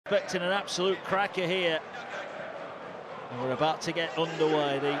expecting an absolute cracker here. And we're about to get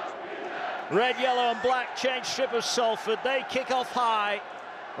underway. The red, yellow and black change strip of Salford. They kick off high.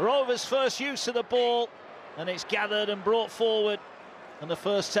 Rovers' first use of the ball, and it's gathered and brought forward. And the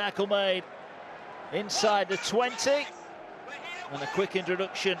first tackle made inside the 20. And a quick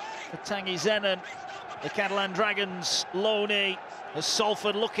introduction for Tanguy Zenon. The Catalan Dragons, Loney, as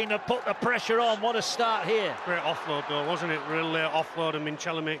Salford looking to put the pressure on. What a start here. Great offload though, wasn't it? Real late offload, and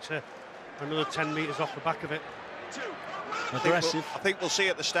Minchella makes another 10 metres off the back of it. Aggressive. I think we'll see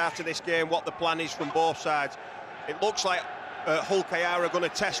at the start of this game what the plan is from both sides. It looks like Hull KR are going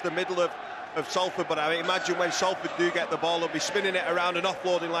to test the middle of Salford, but I imagine when Salford do get the ball, they'll be spinning it around and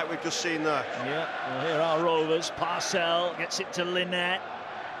offloading like we've just seen there. Yeah, well, here are Rovers. Parcell gets it to Lynette.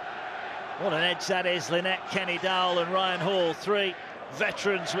 What an edge that is. Lynette, Kenny Dowell and Ryan Hall, three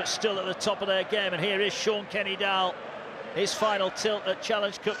veterans but still at the top of their game. And here is Sean Kenny Dowell. His final tilt at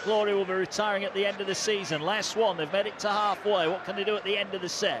Challenge Cup glory, will be retiring at the end of the season. Last one, they've made it to halfway. What can they do at the end of the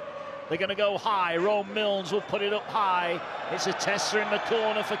set? They're going to go high. Rome Milnes will put it up high. It's a tester in the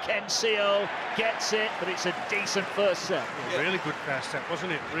corner for Ken Seo. Gets it, but it's a decent first set. Yeah. Really good first set,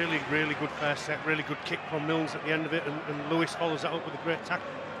 wasn't it? Really, really good first set. Really good kick from Milnes at the end of it, and Lewis follows that up with a great tackle.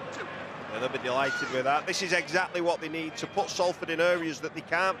 Yeah, they'll be delighted with that. This is exactly what they need to put Salford in areas that they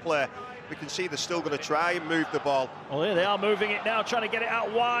can't play. We can see they're still going to try and move the ball. Well, here they are moving it now, trying to get it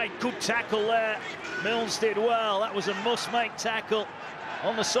out wide. Good tackle there. Milnes did well. That was a must-make tackle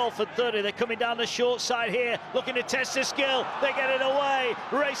on the Salford 30. They're coming down the short side here, looking to test the skill. They get it away,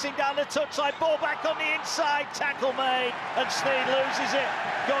 racing down the touchline, ball back on the inside, tackle made, and Sneed loses it,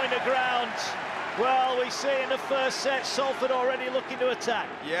 going to ground. Well, we see in the first set, Salford already looking to attack.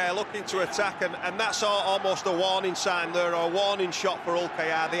 Yeah, looking to attack, and that's almost a warning sign there, or a warning shot for Hull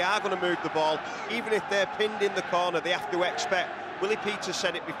KR. They are going to move the ball. Even if they're pinned in the corner, they have to expect, Willie Peters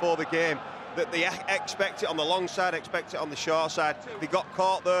said it before the game, that they expect it on the long side, expect it on the short side. They got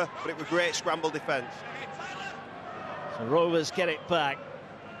caught there, but it was great scramble defence. So Rovers get it back.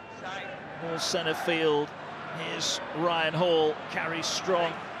 All centre field. Here's Ryan Hall, carries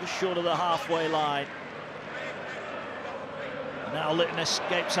strong, just short of the halfway line. And now Litton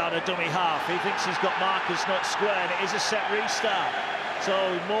escapes out of dummy half. He thinks he's got markers not square, and it is a set restart.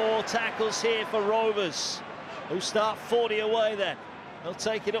 So more tackles here for Rovers, who start 40 away then. They'll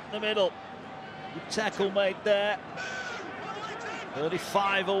take it up the middle. Good tackle made there.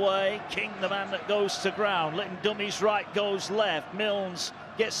 35 away. King, the man that goes to ground. Litton dummies right, goes left. Milnes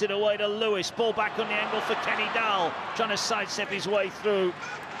gets it away to Lewis. Ball back on the angle for Kenny Dowell, trying to sidestep his way through.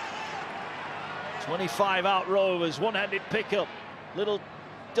 25 out Rovers. One-handed pickup. Little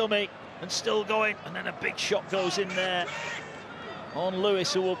dummy and still going. And then a big shot goes in there on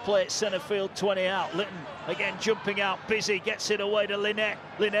Lewis, who will play it centre field, 20 out. Litton again jumping out, busy, gets it away to Lynette.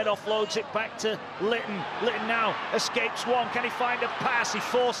 Lynette offloads it back to Litton. Litton now escapes one. Can he find a pass? He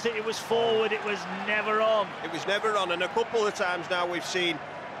forced it, it was forward, it was never on. It was never on, and a couple of times now we've seen,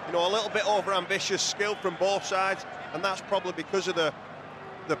 you know, a little bit over-ambitious skill from both sides, and that's probably because of the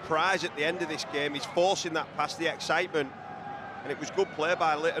prize at the end of this game. He's forcing that past the excitement, and it was good play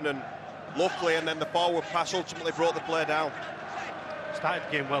by Litton, and luckily, and then the forward pass ultimately brought the play down. Started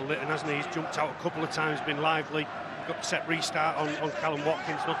the game well, Litton, hasn't he? He's jumped out a couple of times, been lively. Got the set restart on Callum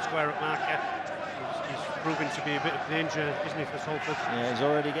Watkins, not square at marker. He's proving to be a bit of danger, isn't he, for Salford? Yeah, he's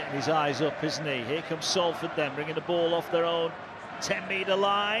already getting his eyes up, isn't he? Here comes Salford then, bringing the ball off their own 10-metre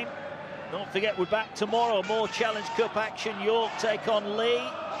line. Don't forget, we're back tomorrow. More Challenge Cup action. York take on Lee.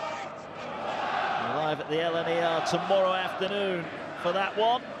 We're live at the LNER tomorrow afternoon for that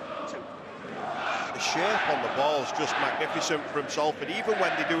one. The shape on the ball is just magnificent from Salford. Even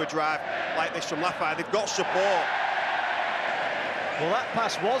when they do a drive like this from Lafayette, they've got support. Well, that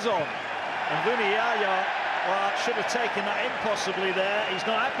pass was on, and Vuni Yaya should have taken that in possibly there. He's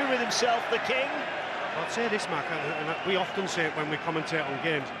not happy with himself, the King. I'd say this, Mark, and we often say it when we commentate on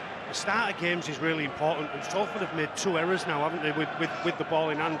games. The start of games is really important, and Salford have made 2 errors now, haven't they, with the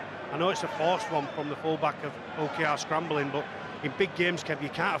ball in hand. I know it's a forced one from the fullback of OKR scrambling, but in big games, Kev, you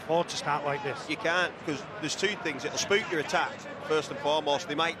can't afford to start like this. You can't, because there's 2 things. It'll spook your attack, first and foremost.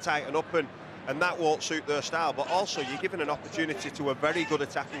 They might tighten up, and that won't suit their style. But also, you're giving an opportunity to a very good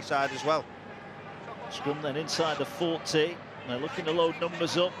attacking side as well. Scrum then inside the 40. They're looking to load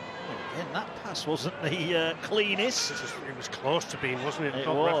numbers up. Again, that pass wasn't the cleanest. It was close to being, wasn't it? It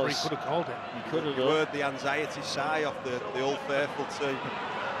The was. referee could have called it. He could have You done. heard the anxiety sigh off the Old Faithful too.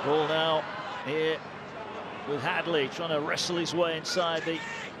 Ball now here with Hadley trying to wrestle his way inside the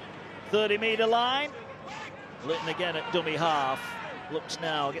 30-metre line. Litton again at dummy half. Looks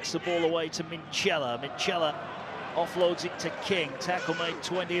now, gets the ball away to Minchella. Minchella offloads it to King. Tackle made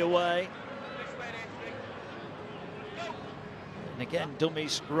 20 away. And again,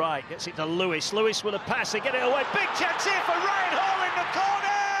 dummies right. Gets it to Lewis. Lewis with a pass. They get it away. Big chance here for Ryan Hall in the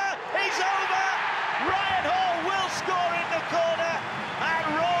corner. He's over. Ryan Hall will score in the corner. And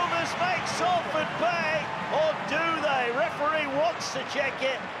Rovers make Salford pay. Or do they? Referee wants to check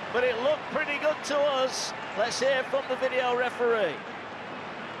it, but it looked pretty good to us. Let's hear from the video referee.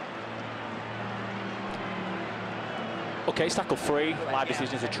 Okay, it's tackle 3, live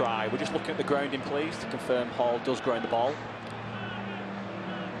decision is a try. We're just looking at the grounding, please, to confirm Hall does ground the ball.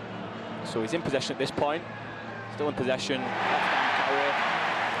 So he's in possession at this point, still in possession, left-hand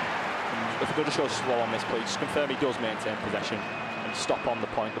carry. If we could just show slow on this, please, just confirm he does maintain possession and stop on the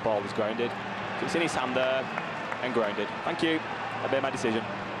point the ball is grounded. So it's in his hand there and grounded. Thank you, I made my decision.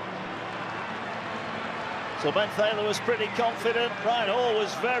 So Ben Thaler was pretty confident, Ryan Hall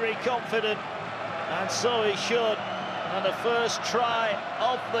was very confident, and so he should. And the first try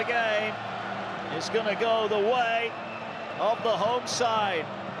of the game is going to go the way of the home side.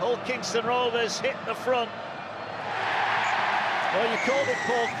 Hull Kingston Rovers hit the front. Well, you called it,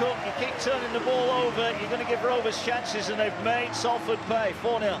 Paul Cook. You keep turning the ball over. You're going to give Rovers chances, and they've made Salford pay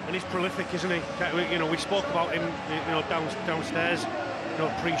 4-0. And he's prolific, isn't he? You know, we spoke about him, you know, downstairs, you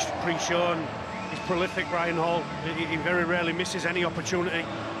know, pre-show. He's prolific, Ryan Hall. He very rarely misses any opportunity.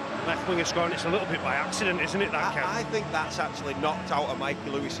 Left winger scoring, it's a little bit by accident, isn't it, that, Ken? I think that's actually knocked out of Mikey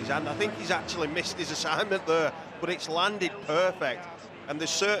Lewis's hand. I think he's actually missed his assignment there, but it's landed perfect. And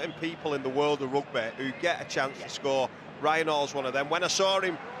there's certain people in the world of rugby who get a chance to score. Ryan Hall's one of them. When I saw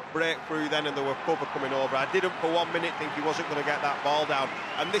him break through then and there were cover coming over, I didn't for 1 minute think he wasn't going to get that ball down.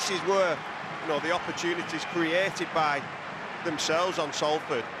 And this is where, you know, the opportunities created by themselves on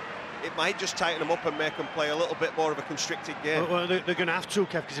Salford, it might just tighten them up and make them play a little bit more of a constricted game. Well, they're going to have to,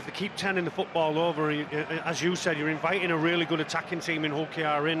 Kev, because if they keep turning the football over, as you said, you're inviting a really good attacking team in Hull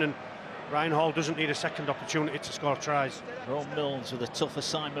KR in, and Ryan Hall doesn't need a second opportunity to score tries. Ron Milnes with a tough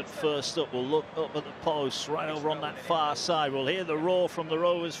assignment first up. We'll look up at the post, right over on that far side. We'll hear the roar from the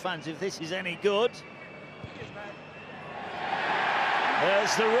Rovers fans if this is any good.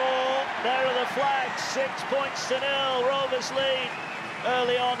 There's the roar, there are the flags, 6 points to 0, Rovers lead.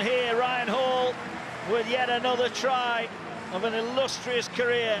 Early on here, Ryan Hall with yet another try of an illustrious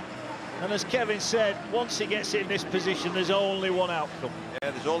career. And as Kevin said, once he gets in this position, there's only one outcome.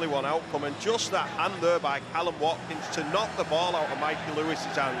 Yeah, there's only one outcome, and just that hand there by Callum Watkins to knock the ball out of Mikey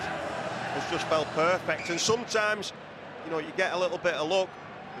Lewis's hands has just felt perfect. And sometimes, you know, you get a little bit of luck,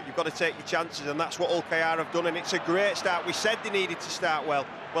 but you've got to take your chances, and that's what Hull KR have done, and it's a great start. We said they needed to start well.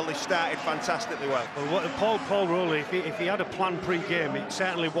 Well, they started fantastically well. Well, Paul Rowley, if he had a plan pre-game, it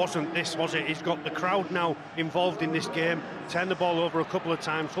certainly wasn't this, was it? He's got the crowd now involved in this game, turned the ball over a couple of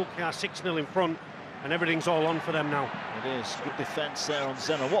times, Hull KR 6-0 in front, and everything's all on for them now. It is. Good defence there on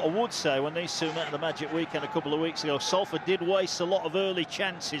Zenner. What I would say, when these two met at the Magic Weekend a couple of weeks ago, Salford did waste a lot of early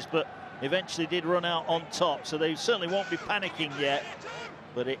chances, but eventually did run out on top, so they certainly won't be panicking yet.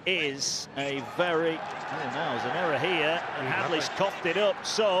 But it is a very... Oh, now there's an error here, and Hadley's coughed it up,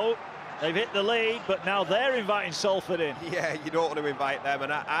 so they've hit the lead, but now they're inviting Salford in. Yeah, you don't want to invite them,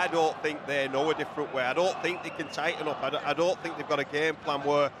 and I don't think they know a different way. I don't think they can tighten up. I don't think they've got a game plan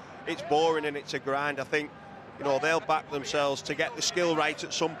where it's boring and it's a grind. I think, you know, they'll back themselves to get the skill right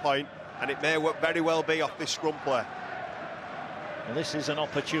at some point, and it may very well be off this scrum play. Well, this is an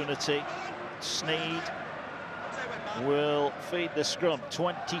opportunity. Sneed will feed the scrum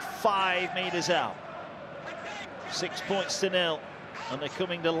 25 metres out. 6 points to 0, and they're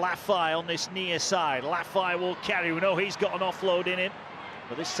coming to Laffey on this near side. Laffey will carry. We know he's got an offload in him,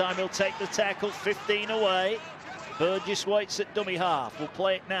 but this time he'll take the tackle. 15 away. Burgess waits at dummy half. We'll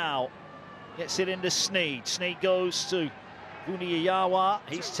play it now. Gets it into Sneed. Sneed goes to Vuniyawa.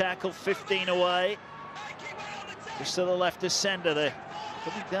 He's tackled. 15 away. Just to the left of Sender there.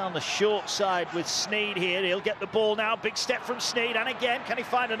 Coming down the short side with Sneed here. He'll get the ball now. Big step from Sneed. And again, can he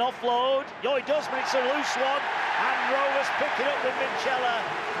find an offload? Oh, he does, but it's a loose one. And Rovers pick it up with Minchella.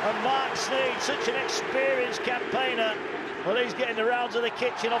 And Mark Sneed, such an experienced campaigner. Well, he's getting the rounds of the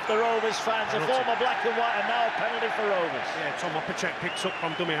kitchen off the Rovers fans. A former black and white, and now a penalty for Rovers. Yeah, Tom Opacek picks up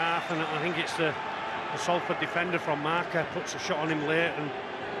from dummy half, and I think it's the Salford defender from Marker puts a shot on him late. And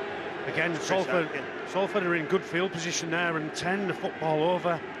again, Salford are in good field position there and turn the football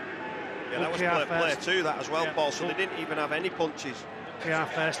over. Yeah, that was play two, that as well, yeah, Paul, so they didn't even have any punches. KR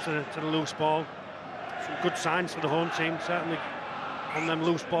first to the loose ball. Some good signs for the home team, certainly, on them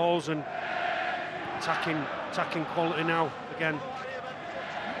loose balls and attacking quality now, again.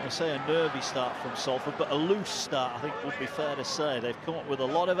 I'll say a nervy start from Salford, but a loose start, I think, would be fair to say. They've come up with a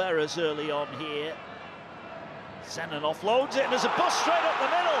lot of errors early on here. Zennon offloads it, and there's a bust straight up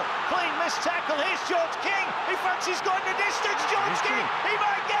the middle. Clean missed tackle. Here's George King. He fancies going the distance. George King, he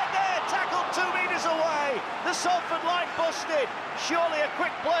might get there. Tackled 2 metres away. The Salford line busted. Surely a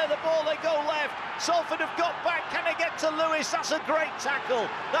quick play of the ball. They go left. Salford have got back. Can they get to Lewis? That's a great tackle.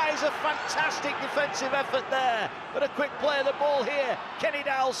 That is a fantastic defensive effort there. But a quick play of the ball here. Kenny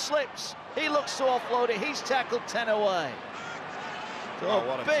Dowell slips. He looks to offload it. He's tackled 10 away. Oh,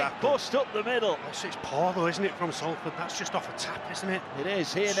 what a big tackle. bust up the middle. It's poor though, isn't it, from Salford? That's just off a tap, isn't it? It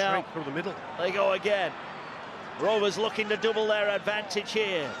is here Straight now. through the middle. They go again. Rovers looking to double their advantage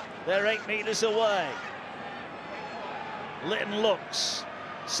here. They're 8 metres away. Litton looks,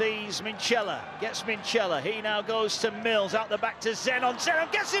 sees Minchella, gets Minchella. He now goes to Mills, out the back to Zennon.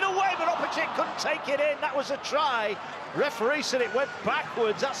 Zennon gets it away, but Opposite couldn't take it in. That was a try. Referee said it went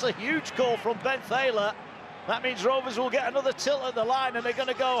backwards. That's a huge call from Ben Thaler. That means Rovers will get another tilt at the line, and they're going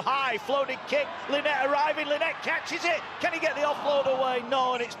to go high. Floating kick. Lynette arriving. Lynette catches it. Can he get the offload away?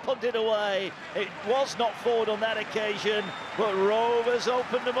 No, and it's punted away. It was not forward on that occasion, but Rovers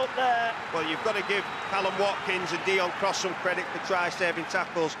opened them up there. Well, you've got to give Callum Watkins and Dion Cross some credit for try-saving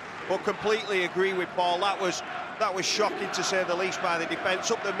tackles, but completely agree with Paul. That was shocking, to say the least, by the defence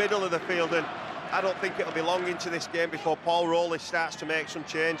up the middle of the field, and I don't think it'll be long into this game before Paul Rowley starts to make some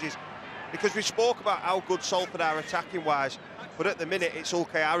changes. Because we spoke about how good Salford are attacking-wise, but at the minute it's Hull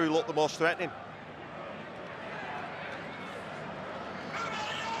KR who look the most threatening.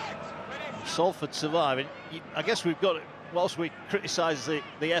 Salford surviving. I guess we've got it. Whilst we criticise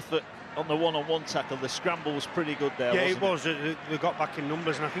the effort on the one-on-one tackle, the scramble was pretty good there. Yeah, wasn't it was. They got back in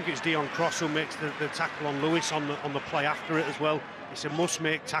numbers, and I think it's Dion Cross who makes the tackle on Lewis on the play after it as well. It's a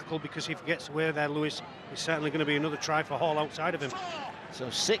must-make tackle, because if he gets away there, Lewis, it's certainly going to be another try for Hall outside of him. So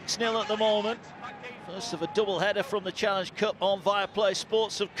 6-0 at the moment. First of a double-header from the Challenge Cup on Viaplay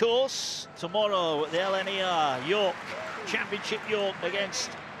Sports, of course. Tomorrow at the LNER, York, Championship York against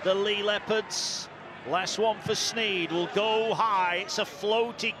the Lee Leopards. Last one for Sneed, will go high. It's a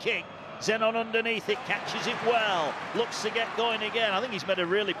floaty kick. Zennon underneath it, catches it well. Looks to get going again. I think he's made a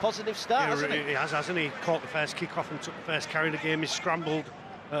really positive start, hasn't he? He has, hasn't he? Caught the first kick-off and took the first carry of the game. He's scrambled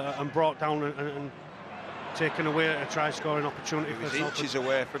and brought down and taken away a try-scoring opportunity. He was inches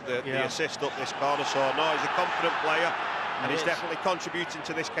away from the assist up this corner, so no, he's a confident player, and he's definitely contributing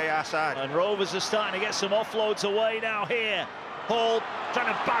to this KR side. And Rovers are starting to get some offloads away now here. Hall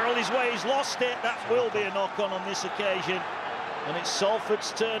trying to barrel his way, he's lost it. That will be a knock-on this occasion. And it's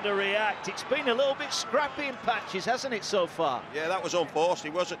Salford's turn to react. It's been a little bit scrappy in patches, hasn't it, so far? Yeah, that was unforced.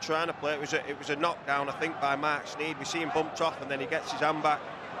 He wasn't trying to play. It was a knockdown, I think, by Mark Sneed. We see him bumped off, and then he gets his hand back.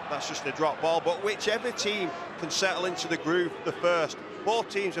 That's just a drop ball. But whichever team can settle into the groove the first, both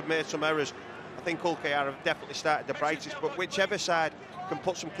teams have made some errors. I think Hull KR have definitely started the brightest, but whichever side can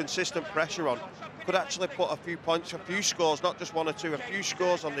put some consistent pressure on could actually put a few points, a few scores, not just one or two, a few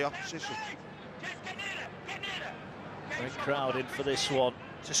scores on the opposition. Very crowded for this one.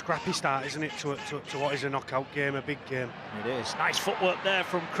 It's a scrappy start, isn't it, to what is a knockout game, a big game. It is. Nice footwork there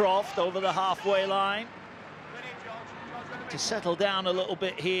from Croft over the halfway line. To settle down a little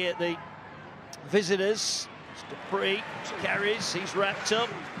bit here, the visitors. It's Dupree, carries, he's wrapped up.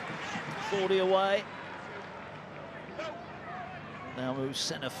 40 away. Now moves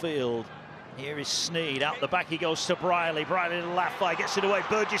centre field. Here is Sneed, out the back he goes to Briley. Briley to Laffey, gets it away.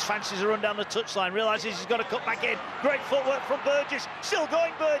 Burgess fancies a run down the touchline, realises he's got to cut back in. Great footwork from Burgess, still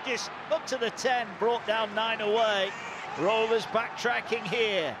going Burgess. Up to the 10, brought down 9 away. Rovers backtracking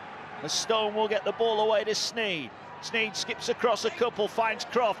here. The Stone will get the ball away to Sneed. Sneed skips across a couple, finds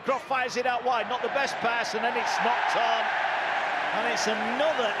Croft. Croft fires it out wide, not the best pass, and then it's knocked on. And it's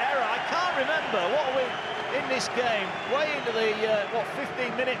another error. I can't remember what we in this game, way into the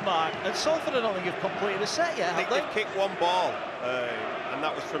 15-minute mark, and Salford I don't think have completed the set yet, I think they've kicked one ball, and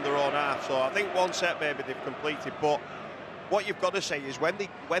that was from their own half, so I think one set maybe they've completed, but what you've got to say is when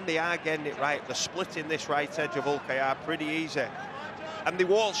they are getting it right, they're splitting this right edge of Hull KR pretty easy, and they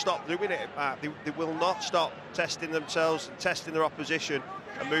won't stop doing it, Mark. They will not stop testing themselves and testing their opposition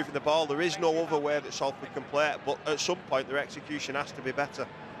and moving the ball. There is no other way that Salford can play it, but at some point their execution has to be better.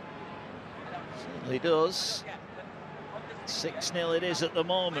 Certainly does. 6-0 it is at the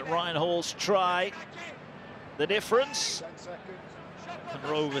moment. Ryan Hall's try. The difference. And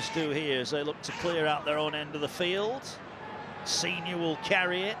Rovers do here as they look to clear out their own end of the field. Senior will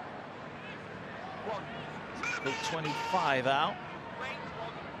carry it. With 25 out.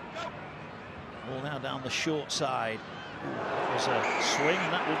 Ball now down the short side. That was a swing,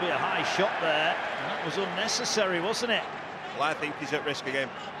 and that will be a high shot there. And that was unnecessary, wasn't it? Well, I think he's at risk again.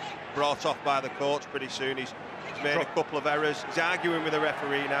 Brought off by the coach pretty soon. He's made a couple of errors. He's arguing with the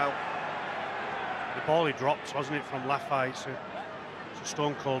referee now. The ball he dropped, wasn't it, from Lafay? It's a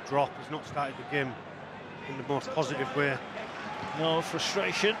stone-cold drop. He's not started the game in the most positive way. No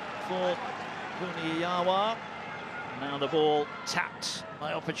frustration for Kuniyawa. Now the ball tapped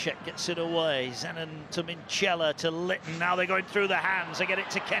by Opacek, gets it away. Zenon to Minchella to Litton. Now they're going through the hands. They get it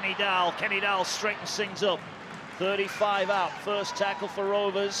to Kenny Dahl. Kenny Dahl straightens things up. 35 out. First tackle for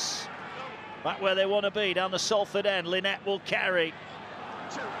Rovers. Back where they want to be, down the Salford end. Lynette will carry.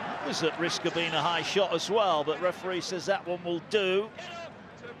 That was at risk of being a high shot as well, but referee says that one will do.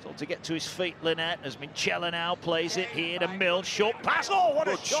 So to get to his feet, Lynette, as Minchella now plays it here to Mills. Short pass. Oh, what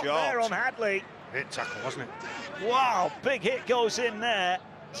a shot there on Hadley. Great tackle, wasn't it? Wow, big hit goes in there.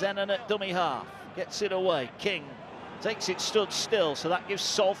 Zenon at dummy half, gets it away. King takes it stood still, so that gives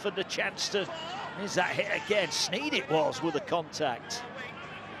Salford the chance to... Here's that hit again. Sneed it was with the contact.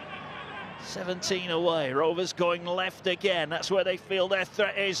 17 away. Rovers going left again. That's where they feel their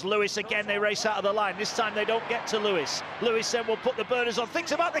threat is. Lewis again, they race out of the line. This time they don't get to Lewis. Lewis then will put the burners on.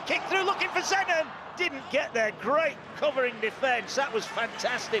 Thinks about the kick through, looking for Zenon. Didn't get there. Great covering defence. That was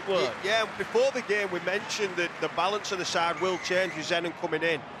fantastic work. Yeah, before the game we mentioned that the balance of the side will change with Zenon coming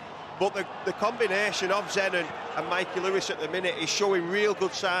in. But the combination of Zenon and Mikey Lewis at the minute is showing real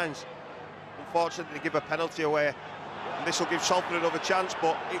good signs. Unfortunately, they give a penalty away. And this will give Salford another chance,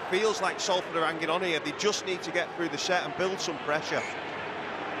 but it feels like Salford are hanging on here. They just need to get through the set and build some pressure.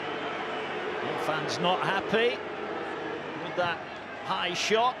 Well, fans not happy with that high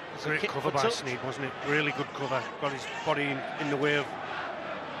shot. Great cover by Sneed, wasn't it? Really good cover. Got his body in the way of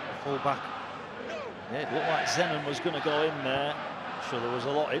the full-back. Yeah, it looked like Zenon was going to go in there. Sure, there was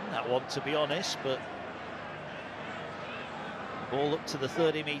a lot in that one, to be honest, but ball up to the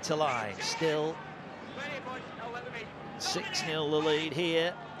 30-metre line. Still 6-0 the lead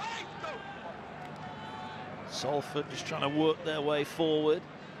here. Salford just trying to work their way forward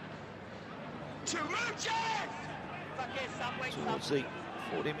towards the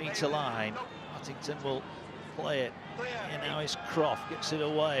 40-metre line. Partington will play it. Here now is Croft, gets it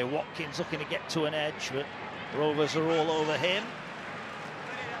away. Watkins looking to get to an edge, but Rovers are all over him.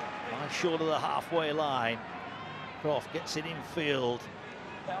 Short of the halfway line. Croft gets it infield.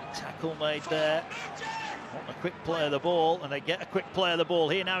 Tackle made there. Want a quick play of the ball, and they get a quick play of the ball.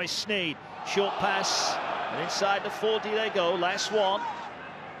 Here now is Sneed. Short pass, and inside the 40 they go. Last one.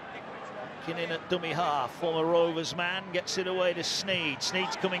 In at dummy half. Former Rovers man gets it away to Sneed.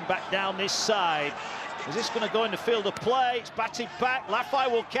 Sneed's coming back down this side. Is this going to go in the field of play? It's batted back. Lafay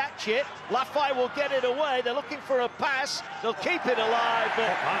will catch it. Lafay will get it away. They're looking for a pass. They'll keep it alive,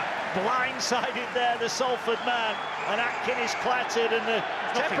 but blindsided there, the Salford man. And Atkin is clattered, and the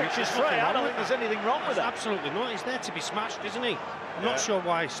temperature's free. I don't think there's anything wrong with that. Absolutely not. He's there to be smashed, isn't he? I'm not sure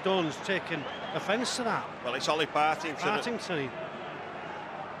why Stone's taken offence to that. Well, it's Ollie Partington.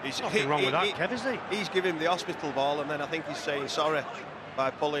 There's nothing wrong with that, Kev, is he? He's giving the hospital ball, and then I think he's saying sorry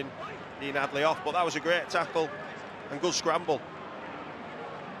by pulling Dean Hadley off. But that was a great tackle and good scramble.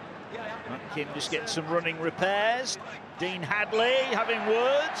 Atkin just getting some running repairs. Dean Hadley having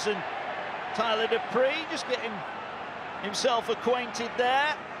words, and Tyler Dupree just getting himself acquainted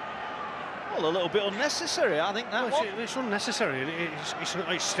there. Well, a little bit unnecessary, I think, that one. It's unnecessary.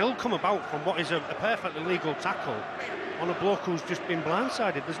 It's still come about from what is a perfectly legal tackle on a bloke who's just been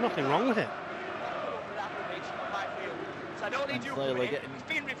blindsided. There's nothing wrong with it. And Thaler getting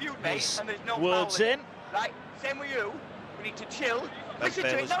his words in. Right, same with you. We need to chill. Listen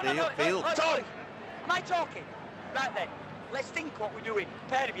to it. No. Am I talking? Right then, let's think what we're doing.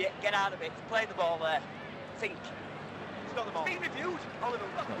 Pair of you, get out of it. Play the ball there. Think. It's not the ball. Been reviewed. Oliver.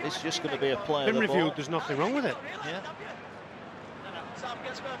 No, it's just going to be a play of the reviewed, ball. There's nothing wrong with it. Yeah.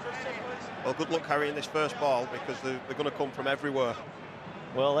 Well, good luck carrying this first ball, because they're going to come from everywhere.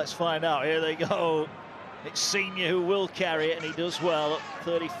 Well, let's find out. Here they go. It's Senior who will carry it, and he does well at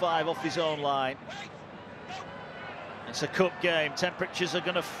 35 off his own line. It's a cup game. Temperatures are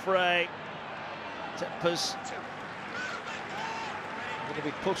going to fray. Tempers going to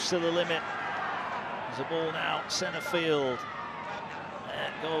be pushed to the limit. There's a ball now, centre field. There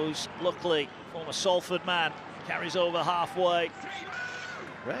it goes, luckily, former Salford man, carries over halfway.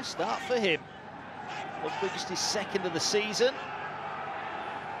 Rare start for him. Luckily just his second of the season.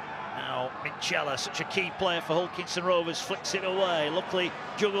 Now Minchella, such a key player for Hulkinson Rovers, flicks it away. Luckily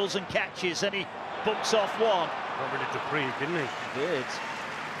juggles and catches, and he bumps off one. Got rid of Dupree, didn't he? He did.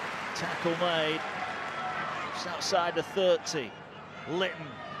 Tackle made. Just outside the 30. Litton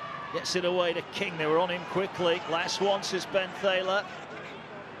gets it away to King. They were on him quickly. Last one, says Ben Thaler.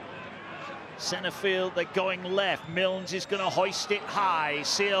 Centre field, they're going left. Milnes is going to hoist it high.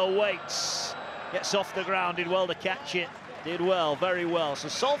 Seal waits. Gets off the ground, did well to catch it. Did well, very well. So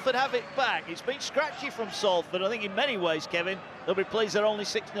Salford have it back. It's been scratchy from Salford. I think in many ways, Kevin, they'll be pleased they're only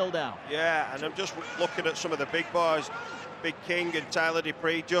 6-0 down. Yeah, and I'm just looking at some of the big boys, Big King and Tyler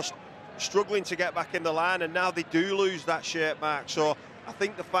Dupree, just struggling to get back in the line, and now they do lose that shape, Mark. So I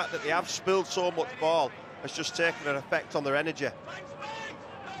think the fact that they have spilled so much ball has just taken an effect on their energy.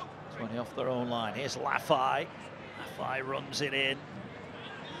 20 off their own line. Here's Laffey. Laffey runs it in.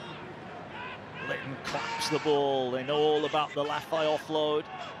 Litton claps the ball. They know all about the Laffey offload.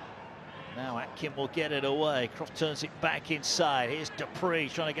 Now Atkin will get it away. Croft turns it back inside. Here's Dupree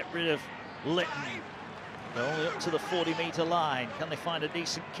trying to get rid of Litton. They're only up to the 40-metre line. Can they find a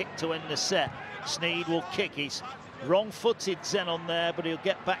decent kick to end the set? Sneed will kick. He's wrong-footed, Zenon there, but he'll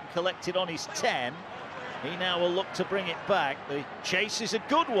get back and collect it on his 10. He now will look to bring it back. The chase is a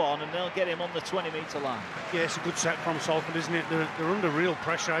good one, and they'll get him on the 20-metre line. Yeah, it's a good set from Salford, isn't it? They're under real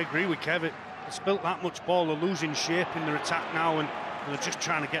pressure. I agree with Kevin. They've spilt that much ball. They're losing shape in their attack now, and they're just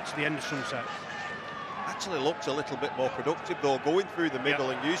trying to get to the end of some sets. Actually looked a little bit more productive, though, going through the middle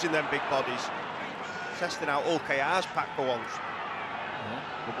and using them big bodies. Testing out OKR's pack for once. Yeah,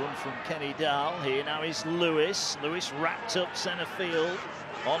 good run from Kenny Dahl. Here now is Lewis. Lewis wrapped up centre field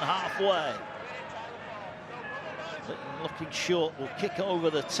on halfway. Looking short, will kick over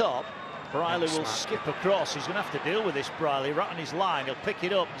the top. Briley will skip across. He's going to have to deal with this, Briley, right on his line. He'll pick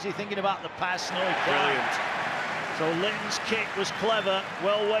it up. Is he thinking about the pass? No, he can't. So Litton's kick was clever,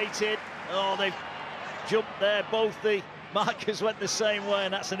 well weighted. Oh, they've jumped there. Both the markers went the same way,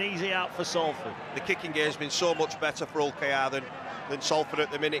 and that's an easy out for Salford. The kicking game has been so much better for OKR than Salford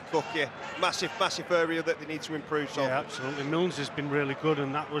at the minute, Cookie. Massive area that they need to improve, Salford. Yeah, absolutely. Milnes has been really good,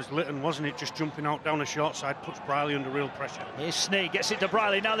 and that was Litton, wasn't it? Just jumping out down the short side, puts Briley under real pressure. Here's Sneed, gets it to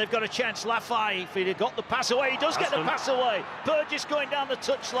Briley. Now they've got a chance. Laffey, if he'd have got the pass away, he does get the pass away. Burgess going down the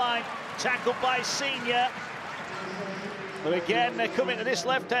touchline, tackled by Senior. But again, they're coming to this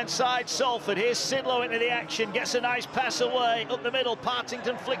left-hand side, Salford. Here's Sidlow into the action, gets a nice pass away. Up the middle,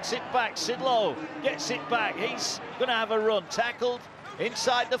 Partington flicks it back. Sidlow gets it back. He's going to have a run. Tackled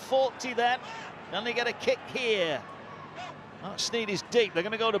inside the 40 then. And they get a kick here. That Sneed is deep. They're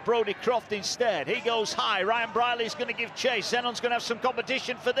going to go to Brodie Croft instead. He goes high. Ryan Briley's going to give chase. Zenon's going to have some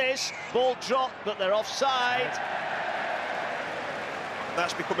competition for this. Ball dropped, but they're offside.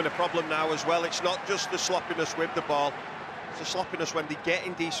 That's becoming a problem now as well. It's not just the sloppiness with the ball. It's the sloppiness when they get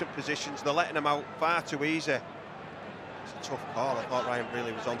in decent positions. They're letting them out far too easy. It's a tough call. I thought Ryan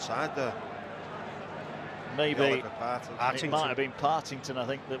Brealey was onside there. Maybe it Partington. might have been Partington, I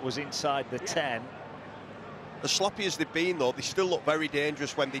think, that was inside the 10. As sloppy as they've been, though, they still look very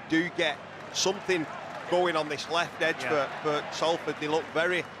dangerous when they do get something going on this left edge for Salford. They look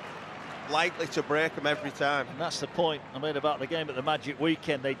very likely to break them every time. And that's the point I made about the game at the Magic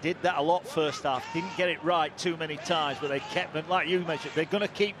Weekend. They did that a lot first half, didn't get it right too many times, but they kept them, like you mentioned, they're going to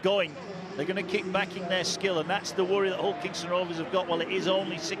keep going. They're going to keep backing their skill, and that's the worry that Hull Kingston Rovers have got. Well, it is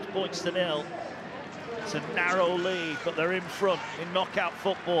only 6 points to 0. It's a narrow lead, but they're in front in knockout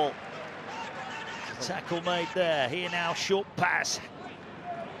football. Tackle made there. Here now, short pass.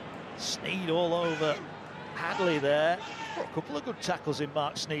 Sneed all over Hadley there. A couple of good tackles in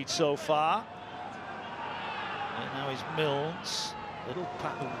Mark Sneed so far. And now is Milnes. Little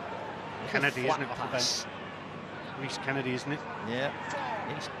Kennedy, isn't it, off the bench? Reece Kennedy, isn't it? Yeah.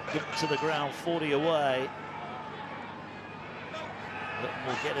 He's jumped to the ground, 40 away. Litton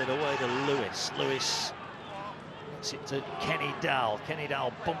will get it away to Lewis. Lewis gets it to Kenny Dahl. Kenny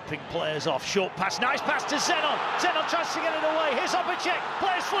Dahl bumping players off. Short pass, nice pass to Zenon. Zenon tries to get it away. Here's Opacek.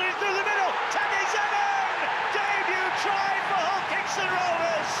 Players flying through the middle. Tanguy Zenon! Debut try for Hull Kingston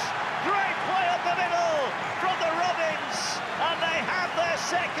Rovers. Great play up the middle from the Robins. And they have their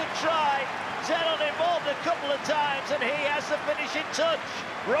second try. Zenon involved a couple of times, and he has the finishing touch.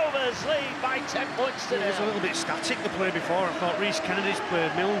 Rovers lead by 10 points to 0. It was a little bit static, the play before. I thought Reece Kennedy's play,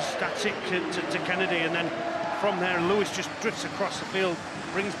 Milnes static to Kennedy, and then from there Lewis just drifts across the field,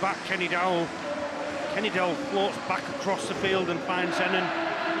 brings back Kenny Dowell. Kenny Dowell floats back across the field and finds Zenon.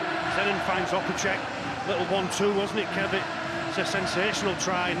 Zenon finds Opacek. Little 1-2, wasn't it, Kevin? It's a sensational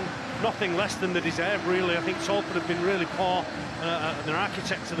try, nothing less than they deserve, really. I think Salford have been really poor. They're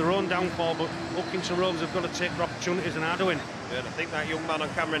architects of their own downfall, but Hull Kingston Rovers have got to take their opportunities, and are doing. Yeah, and I think that young man on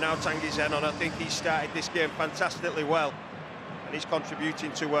camera now, Tanguy Zenon, I think he started this game fantastically well, and he's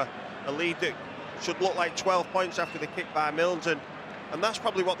contributing to a lead that should look like 12 points after the kick by Milnes, and that's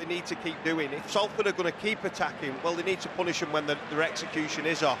probably what they need to keep doing. If Salford are going to keep attacking, well, they need to punish them when their execution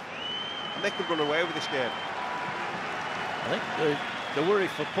is off, and they could run away with this game. I think the worry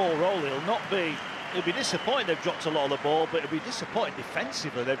for Paul Rowley will not be, he'll be disappointed they've dropped a lot of the ball, but he'll be disappointed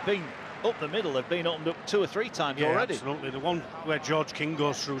defensively. They've been up the middle, they've been opened up 2 or 3 times already. Absolutely. The one where George King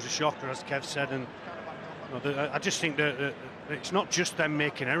goes through is a shocker, as Kev said, and I just think that it's not just them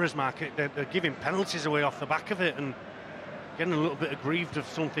making errors, Mark. They're giving penalties away off the back of it and getting a little bit aggrieved of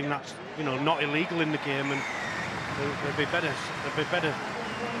something that's not illegal in the game, and they'd be better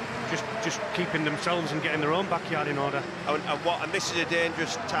just keeping themselves and getting their own backyard in order. And this is a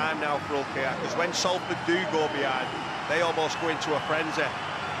dangerous time now for OKR, because when Salford do go behind, they almost go into a frenzy.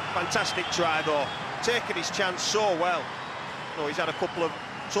 Fantastic try though, taking his chance so well. He's had a couple of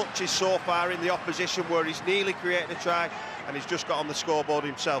touches so far in the opposition where he's nearly created a try, and he's just got on the scoreboard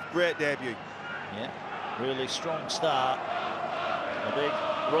himself. Great debut. Yeah, really strong start. A big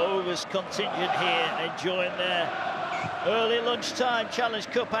Rovers contingent here enjoying their early lunchtime Challenge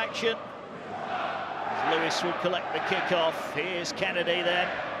Cup action. As Lewis will collect the kick-off. Here's Kennedy then,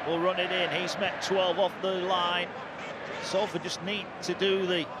 will run it in. He's met 12 off the line. Salford just need to do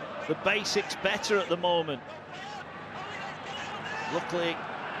the basics better at the moment. Luckily,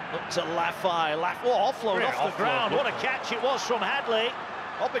 up to Laffey. Offload off the ground. What a catch it was from Hadley.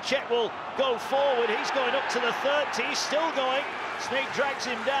 Opacek will go forward. He's going up to the 30. He's still going. Sneak drags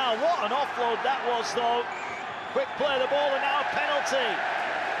him down. What an offload that was, though. Quick play of the ball, and now a penalty.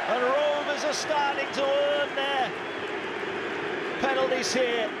 And Rovers are starting to earn their penalties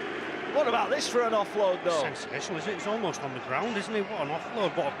here. What about this for an offload, though? Sensational, isn't it? It's almost on the ground, isn't it? What an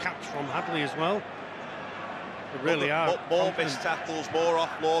offload, what a catch from Hadley as well. They really are. More missed tackles, more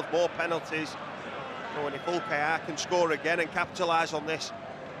offloads, more penalties. And if OKR can score again and capitalise on this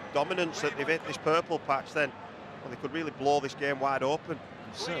dominance that they've hit, this purple patch, then they could really blow this game wide open.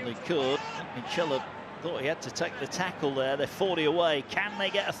 Certainly could. Minchella thought he had to take the tackle there. They're 40 away. Can they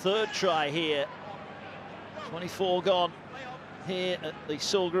get a third try here? 24 gone here at the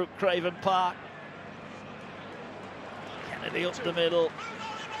Soul Group Craven Park. Kennedy up the middle.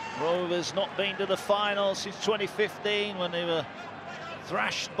 Rovers not been to the final since 2015 when they were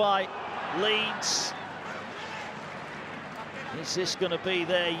thrashed by Leeds. Is this going to be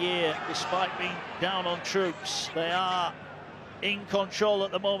their year, despite being down on troops? They are in control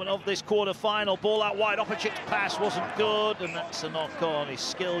at the moment of this quarter-final. Ball out wide, Opacek's pass wasn't good, and that's a knock on. His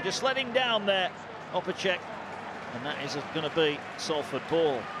skill just let him down there, Opacek, and that is going to be Salford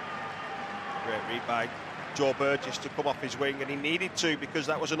ball. Great read by Joe Burgess to come off his wing, and he needed to, because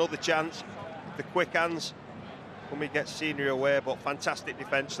that was another chance. The quick hands when we get scenery away, but fantastic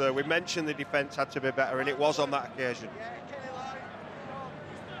defence there. We mentioned the defence had to be better, and it was on that occasion.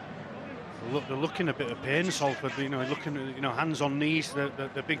 Look, they're looking a bit of pain, Salford. Looking at hands on knees.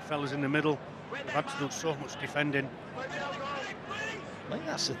 The big fellas in the middle. They've had to do so much defending.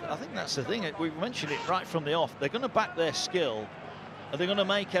 I think that's the thing. We've mentioned it right from the off. They're going to back their skill, and they're going to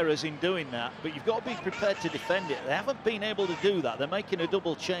make errors in doing that. But you've got to be prepared to defend it. They haven't been able to do that. They're making a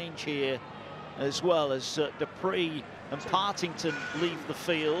double change here, as well as Dupree and Partington leave the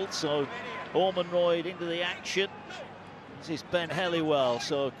field. So Ormonroyd into the action. This is Ben Helliwell,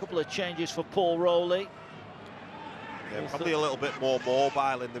 so a couple of changes for Paul Rowley. Yeah, probably a little bit more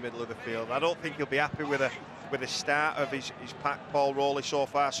mobile in the middle of the field. I don't think he'll be happy with the start of his pack, Paul Rowley, so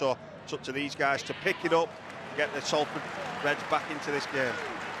far. So it's up to these guys to pick it up and get the Salford Reds back into this game.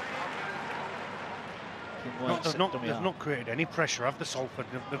 They've not created any pressure, have they, Salford?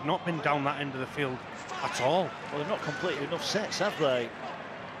 They've not been down that end of the field at all. Well, they've not completed enough sets, have they?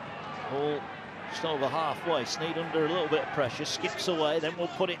 All just over halfway. Sneed under a little bit of pressure, skips away, then we'll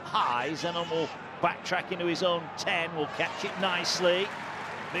put it high. Zenon will backtrack into his own 10, will catch it nicely.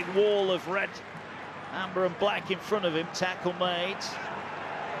 Big wall of red, amber and black in front of him, tackle made.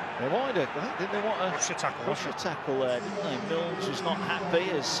 They wanted did they want a rusher tackle there, didn't they? Mills was not happy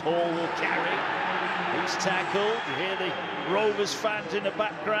as Hall will carry. He's tackled. You hear the Rovers fans in the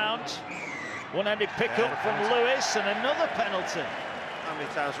background. One-handed pick-up from Lewis, and another penalty. How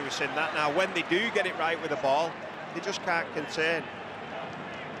many times have we seen that now? When they do get it right with the ball, they just can't contain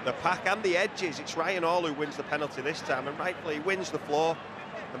the pack and the edges. It's Ryan Hall who wins the penalty this time, and rightfully he wins the floor,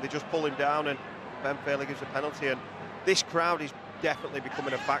 and they just pull him down, and Ben Fairley gives the penalty. And this crowd is definitely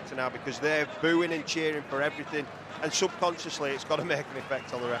becoming a factor now, because they're booing and cheering for everything, and subconsciously it's got to make an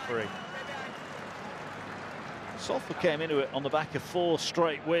effect on the referee. Salford came into it on the back of 4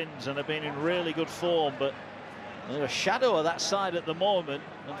 straight wins, and they've been in really good form, but they're a shadow of that side at the moment.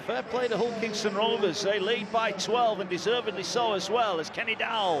 And fair play to Hull Kingston Rovers. They lead by 12, and deservedly so as well, as Kenny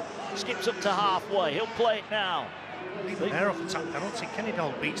Dowell skips up to halfway. He'll play it now. Even there off the top penalty, Kenny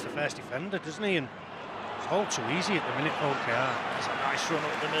Dowell beats the first defender, doesn't he? And it's all too easy at the minute for OKR. There's a nice run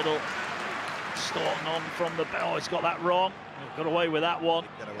up the middle. Staunton on from the bell. He's got that wrong. Got away with that one.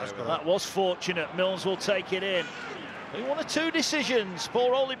 That was fortunate. Mills will take it in. One or two decisions.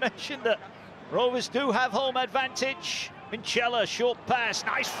 Paul Rowley mentioned that Rovers do have home advantage. Minchella, short pass,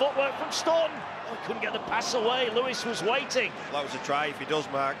 nice footwork from Staunton. Oh, he couldn't get the pass away. Lewis was waiting. That was a try if he does,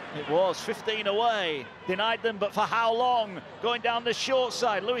 Mark. It was 15 away. Denied them, but for how long? Going down the short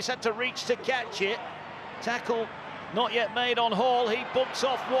side. Lewis had to reach to catch it. Tackle not yet made on Hall. He bumps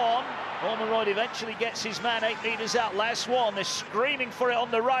off one. Ormerod eventually gets his man 8 metres out. Last one. They're screaming for it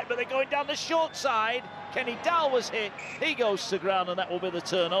on the right, but they're going down the short side. Kenny Dowell was hit. He goes to ground, and that will be the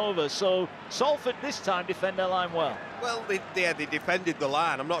turnover. So Salford this time defend their line well. Well, they defended the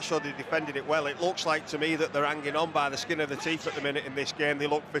line. I'm not sure they defended it well. It looks like to me that they're hanging on by the skin of their teeth at the minute in this game. They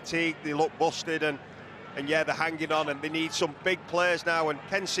look fatigued, they look busted, and yeah, they're hanging on, and they need some big players now. And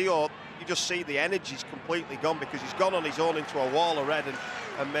Ken Seo, you just see the energy's completely gone because he's gone on his own into a wall of red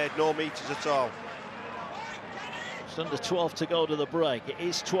and made no meters at all. Just under 12 to go to the break. It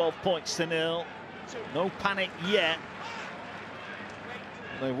is 12 points to 0. No panic yet.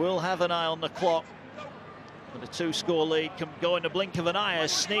 They will have an eye on the clock. And a 2-score lead can go in the blink of an eye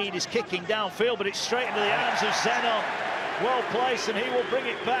as Sneed is kicking downfield, but it's straight into the arms of Zenon. Well placed, and he will bring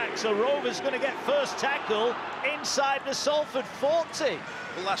it back. So Rovers going to get first tackle inside the Salford 40.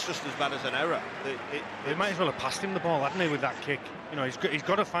 Well, that's just as bad as an error. They might as well have passed him the ball, hadn't he, with that kick? You know, he's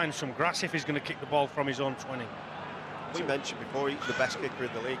got to find some grass if he's going to kick the ball from his own 20. We mentioned before, he's the best kicker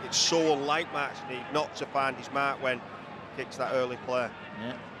in the league. It's so unlike Mark Sneed not to find his mark when he kicks that early play.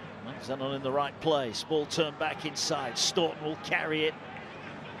 Yeah, Zenon in the right place. Ball turned back inside. Staunton will carry it.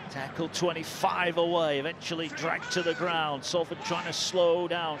 Tackle 25 away, eventually dragged to the ground. Salford trying to slow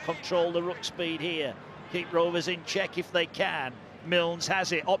down, control the ruck speed here. Keep Rovers in check if they can. Milnes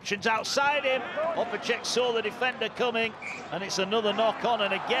has it, options outside him. Opacek saw the defender coming, and it's another knock on.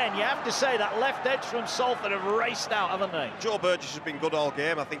 And again, you have to say that left edge from Salford have raced out, haven't they? Joe Burgess has been good all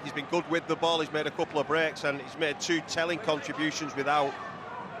game. I think he's been good with the ball. He's made a couple of breaks, and he's made 2 telling contributions without,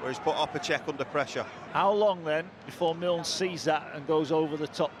 where he's put Opacek under pressure. How long then before Milnes sees that and goes over the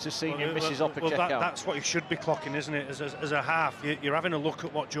top to senior Mrs. Opacek out? That's what you should be clocking, isn't it? As a half, you're having a look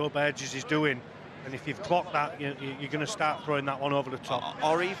at what Joe Burgess is doing. And if you've clocked that, you're going to start throwing that one over the top.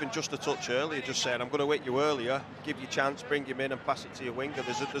 Or even just a touch earlier, just saying, I'm going to hit you earlier, give you a chance, bring him in and pass it to your winger.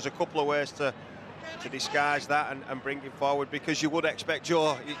 There's a couple of ways to disguise that and bring him forward, because you would expect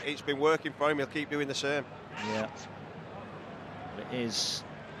Joe, it's been working for him, he'll keep doing the same. Yeah. It is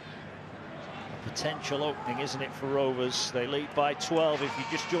a potential opening, isn't it, for Rovers? They lead by 12. If you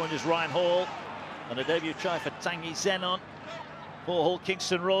just joined us, Ryan Hall and a debut try for Tanguy Zenon. For Hull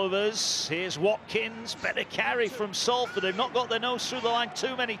Kingston Rovers, here's Watkins, better carry from Salford. They've not got their nose through the line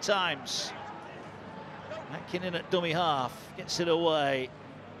too many times. Atkin in at dummy half, gets it away.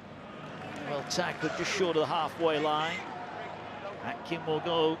 Well tackled just short of the halfway line. Atkin will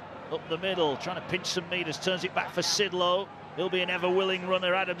go up the middle, trying to pinch some meters, turns it back for Sidlow. He'll be an ever-willing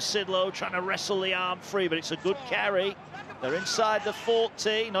runner, Adam Sidlow, trying to wrestle the arm free, but it's a good carry. They're inside the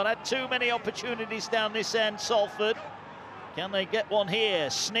 40, not had too many opportunities down this end, Salford. Can they get one here?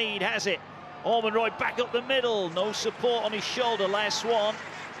 Sneed has it. Ormonroyd back up the middle. No support on his shoulder. Last one.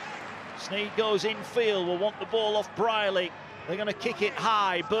 Sneed goes infield. Will want the ball off Briley. They're going to kick it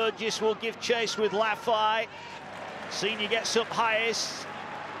high. Burgess will give chase with Laffey. Senior gets up highest.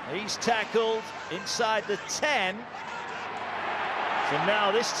 He's tackled inside the 10. So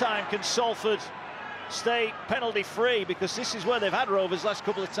now this time can Salford stay penalty free, because this is where they've had Rovers last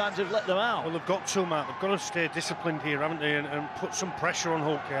couple of times. They've let them out. Well, they've got to, Matt. They've got to stay disciplined here, haven't they, and put some pressure on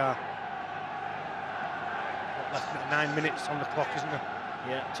Hull KR. Less than 9 minutes on the clock, isn't there?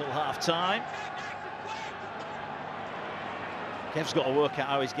 Yeah, till half time. Kev's got to work out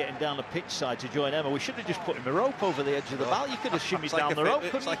how he's getting down the pitch side to join Emma. We should have just put him a rope over the edge of the ball. You could have shimmied down the rope,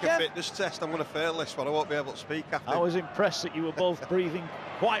 couldn't you, It's like a fitness test. I'm going to fail this one. I won't be able to speak after. I was impressed that you were both breathing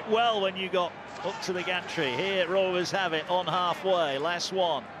quite well when you got up to the gantry. Here, Rovers have it on halfway. Last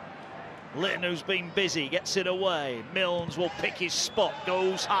one. Litton, who's been busy, gets it away. Milnes will pick his spot,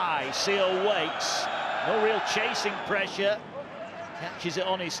 goes high. Seo waits. No real chasing pressure. Catches it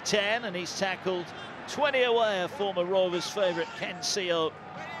on his 10, and he's tackled 20 away, a former Rovers favourite, Ken Seo.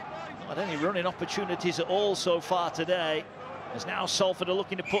 Not had any running opportunities at all so far today. As now Salford are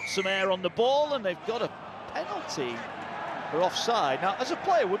looking to put some air on the ball, and they've got a penalty for offside. Now, as a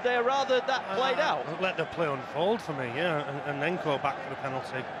player, would they have rather that played out? Let the play unfold for me, yeah, and then go back for the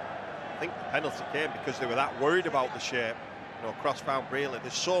penalty. I think the penalty came because they were that worried about the shape. You know, cross found really.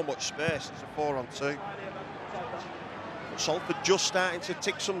 There's so much space. It's a 4-on-2. Salford just starting to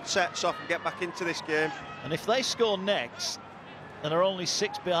tick some sets off and get back into this game. And if they score next and are only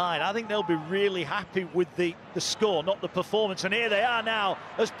 6 behind, I think they'll be really happy with the score, not the performance. And here they are now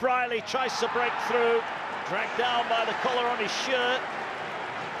as Briley tries to break through, dragged down by the collar on his shirt.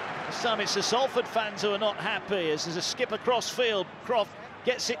 This time it's the Salford fans who are not happy as there's a skip across field. Croft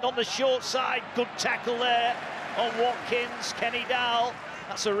gets it on the short side. Good tackle there on Watkins. Kenny Dowell.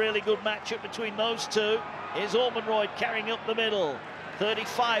 That's a really good matchup between those two. Here's Ormonroyd carrying up the middle.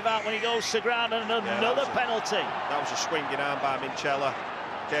 35 out when he goes to ground, and another penalty. That was a swinging arm by Minchella.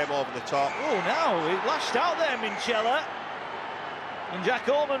 Came over the top. Oh, now he lashed out there, Minchella. And Jack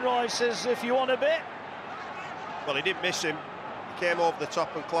Ormonroyd says, if you want a bit. Well, he didn't miss him. He came over the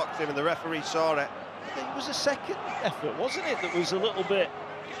top and clocked him, and the referee saw it. I think it was a second effort, wasn't it, that was a little bit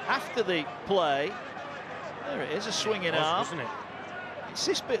after the play. There it is, a swinging arm. Wasn't it? It's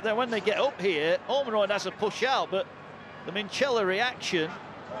this bit there when they get up here. Ormonroyd has a push out, but the Minchella reaction,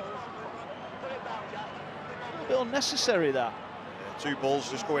 a little bit unnecessary, that. Yeah, two bulls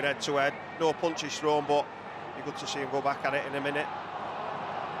just going head to head. No punches thrown, but you're good to see him go back at it in a minute.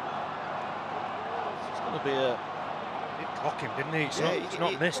 It's going to be a... He did clock him, didn't he? It's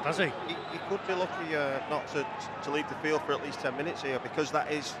not missed, has he? He could be lucky not to leave the field for at least 10 minutes here, because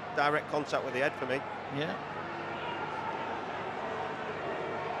that is direct contact with the head for me. Yeah.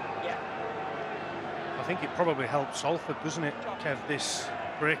 I think it probably helps Salford, doesn't it, Kev, this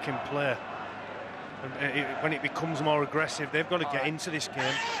breaking play. And when it becomes more aggressive, they've got to get into this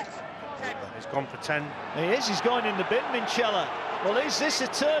game. He's gone for 10. He is, he's going in the bin, Minchella. Well, is this a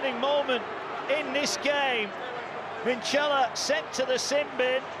turning moment in this game? Minchella sent to the sin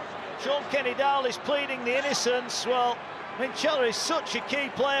bin. Sean Kenny Dowell is pleading the innocence. Well, Minchella is such a key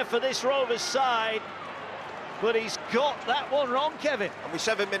player for this Rovers side, but he's got that one wrong, Kevin. And with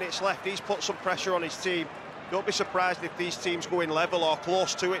 7 minutes left, he's put some pressure on his team. Don't be surprised if these teams go in level or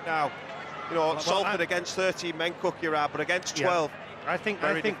close to it now. You know, Salford against 13 men, Cook, you're out, but against 12. I think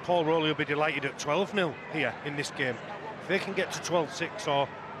Paul Rowley will be delighted at 12-0 here in this game. If they can get to 12-6 or,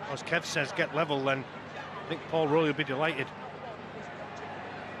 as Kev says, get level, then I think Paul Rowley will be delighted.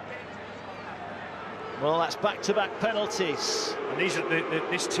 Well, that's back-to-back penalties. And these are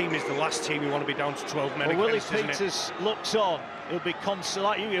this team is the last team you want to be down to 12 men well, against, Willie Peters looks on. He'll be constant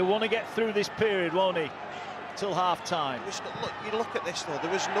like you. He'll want to get through this period, won't he? Till half-time. Look, you look at this though.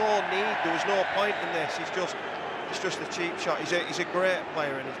 There was no need. There was no point in this. It's just a cheap shot. He's a great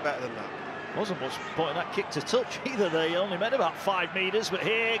player, and he's better than that. Wasn't much point in that kick to touch either. They only made about 5 metres, but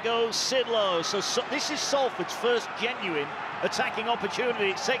here goes Sidlow. So this is Salford's first genuine attacking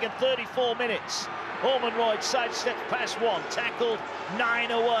opportunity. It's taken 34 minutes. Ormonroyd sidesteps past one, tackled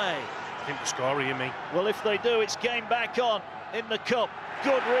 9 away. I think the scorer, you mean? Well, if they do, it's game back on in the cup.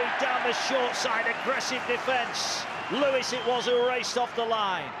 Good read down the short side, aggressive defence. Lewis it was who raced off the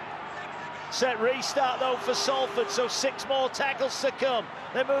line. Set restart though for Salford, so 6 more tackles to come.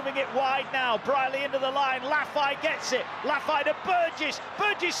 They're moving it wide now. Briley into the line. Laffey gets it. Laffey to Burgess.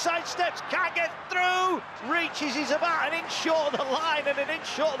 Burgess sidesteps, can't get through. Reaches, he's about an inch short of the line and an inch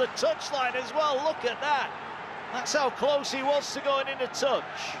short of the touchline as well. Look at that. That's how close he was to going into touch.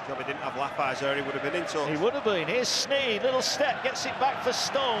 If he didn't have Laffey's there, he would have been in touch. He would have been. Here's Sneed, little step, gets it back for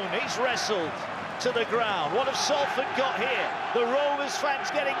Stone. He's wrestled to the ground. What have Salford got here? The Rovers fans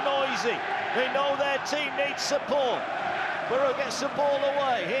getting noisy. They know their team needs support. Burrow gets the ball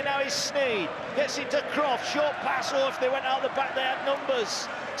away. Here now is Sneed. Gets it to Croft. Short pass, or if they went out the back, they had numbers.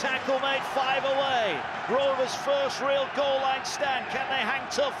 Tackle made 5 away. Rovers' first real goal line stand. Can they hang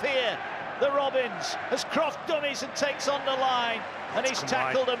tough here? The Robins as Croft dummies and takes on the line, and he's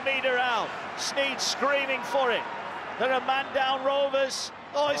tackled a metre out. Sneed screaming for it. They're a man down, Rovers.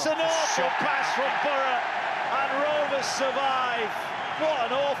 Oh, it's an awful pass from Burrow, and Rovers survive. What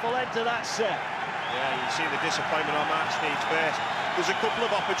an awful end to that set. Yeah, you see the disappointment on Mark Sneed's face. There's a couple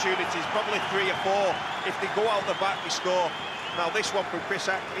of opportunities, probably 3 or 4. If they go out the back, they score. Now this one from Chris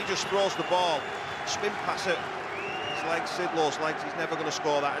Ack, he just throws the ball. Spin pass it. Legs, Sidlow's legs, he's never going to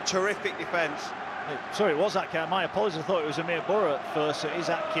score that. And terrific defence. Sorry, it was Atkin. My apologies, I thought it was Amir Burrow at first. It is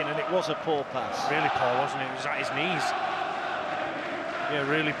Atkin, and it was a poor pass. Really poor, wasn't it? It was at his knees. Yeah,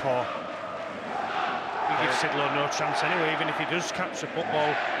 really poor. He gives Sidlow no chance anyway, even if he does catch the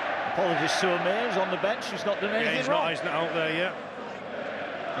football. Apologies to Amir, he's on the bench, he's not done anything wrong. He's not out there yet.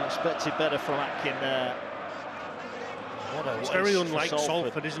 I expected better from Atkin there. It's very unlike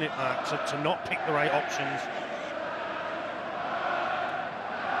Salford, isn't it, Mark, to not pick the right options.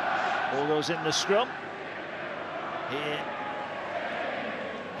 Ball goes in the scrum. Here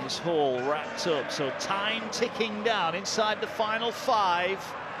is Hall wrapped up, so time ticking down inside the final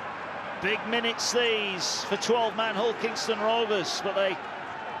 5. Big minutes these for 12-man Hull Kingston Rovers, but they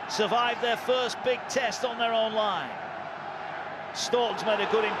survived their first big test on their own line. Staunton's made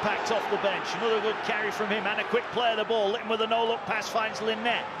a good impact off the bench. Another good carry from him and a quick play of the ball. Litton with a no-look pass finds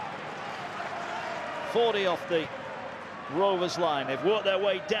Lynette. 40 off the Rovers line. They've worked their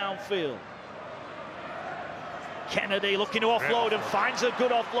way downfield. Kennedy looking to offload and finds a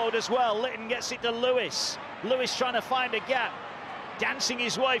good offload as well. Litton gets it to Lewis. Lewis trying to find a gap. Dancing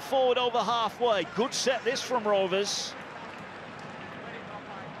his way forward over halfway. Good set this from Rovers.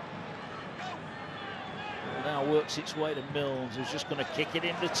 Now works its way to Milnes, who's just going to kick it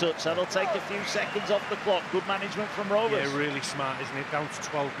into touch. That'll take a few seconds off the clock. Good management from Rovers. Yeah, really smart, isn't it? Down to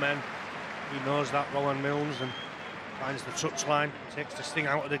 12 men. He knows that, Rowan Milnes, and finds the touchline, takes the sting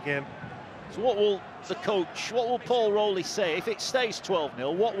out of the game. So what will the coach, what will Paul Rowley say? If it stays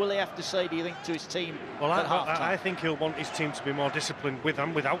 12-0, what will he have to say, do you think, to his team at half-time? I think he'll want his team to be more disciplined with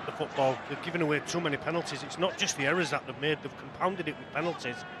and without the football. They've given away too many penalties. It's not just the errors that they've made, they've compounded it with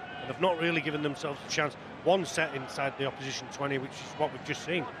penalties, and they've not really given themselves a chance. One set inside the opposition 20, which is what we've just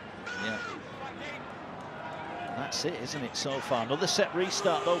seen. Yeah. That's it, isn't it, so far? Another set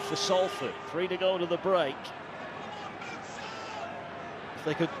restart, though, for Salford. 3 to go to the break. If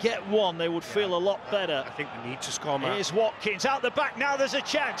they could get one, they would feel a lot better. I think they need to score, Matt. Here's Watkins out the back. Now there's a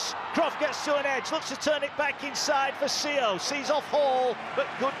chance. Croft gets to an edge, looks to turn it back inside for Seo. Sees off Hall, but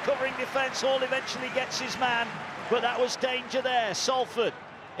good covering defence. Hall eventually gets his man, but that was danger there. Salford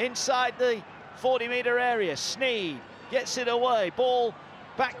inside the 40-metre area. Sneed gets it away. Ball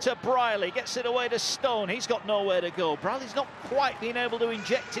back to Briley, gets it away to Stone. He's got nowhere to go. Briley's not quite been able to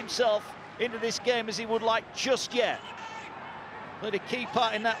inject himself into this game as he would like just yet. Played a key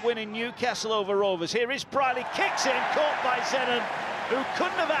part in that win in Newcastle over Rovers. Here is Briley, kicks in, caught by Zenon, who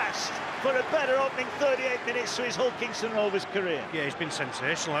couldn't have asked for a better opening 38 minutes to his Hull Kingston Rovers career. Yeah, he's been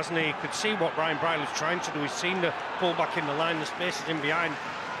sensational, hasn't he? He could see what Ryan Briley's trying to do. He's seen the full-back in the line, the spaces in behind.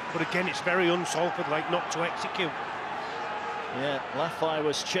 But again, it's very un-Salford, like, not to execute. Yeah, Laffey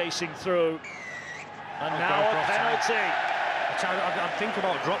was chasing through. And now a penalty. I'd think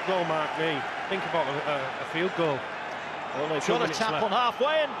about a drop goal, Mark, me. Think about a field goal. Well, they've got a tap on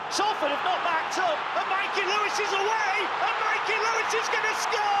halfway, and Salford have not backed up. And Mikey Lewis is away, and Mikey Lewis is going to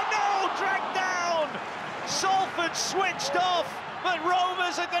score. No, dragged down. Salford switched off, but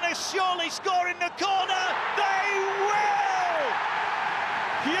Rovers are going to surely score in the corner. They will.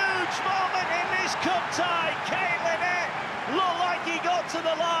 Huge moment in this cup tie. Kane Lynette looked like he got to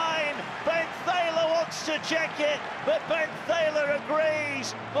the line. Ben Thaler wants to check it, but Ben Thaler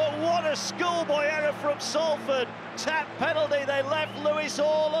agrees. But what a schoolboy error from Salford. Tap penalty, they left Lewis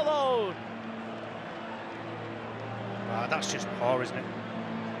all alone. That's just poor, isn't it?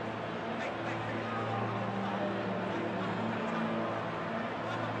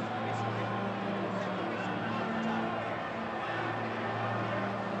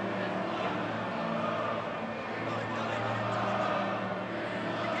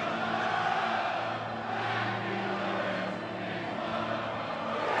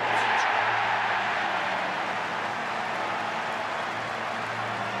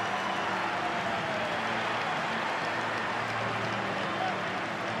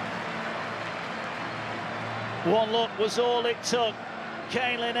 One look was all it took.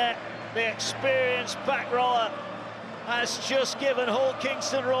 Kane Lynette, the experienced back rower, has just given Hull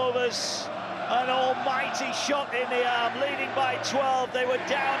Kingston Rovers an almighty shot in the arm, leading by 12. They were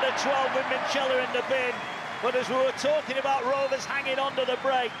down to 12 with Minchella in the bin. But as we were talking about Rovers hanging on to the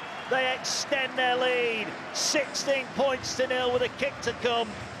break, they extend their lead. 16 points to nil with a kick to come.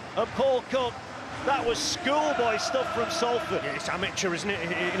 And Paul Cook, that was schoolboy stuff from Salford. Yeah, it's amateur, isn't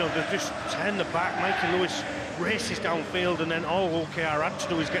it? You know, they just turn the back. Mikey Lewis races downfield, and then all OKR had to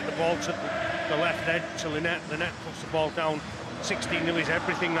do is get the ball to the left edge to Lynette. Lynette puts the ball down. 16-0 is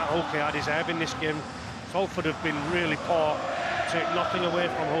everything that OKR deserve in this game. Salford have been really poor. Take nothing away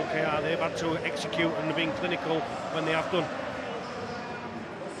from OKR. They've had to execute, and they've been clinical when they have done.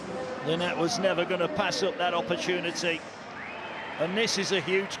 Lynette was never going to pass up that opportunity. And this is a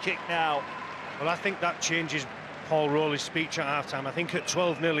huge kick now. Well, I think that changes Paul Rowley's speech at half-time. I think at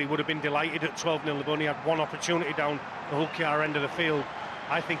 12-0 he would have been delighted at 12-0. They've only had one opportunity down the OKR end of the field.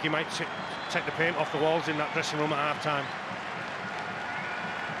 I think he might take the paint off the walls in that dressing room at half-time.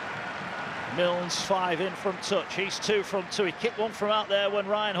 Milnes 5 in from touch. He's 2 from 2. He kicked one from out there when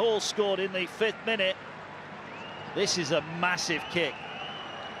Ryan Hall scored in the 5th minute. This is a massive kick.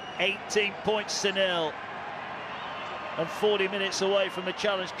 18 points to nil. And 40 minutes away from the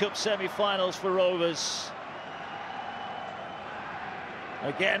Challenge Cup semi-finals for Rovers.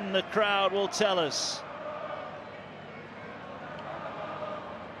 Again, the crowd will tell us.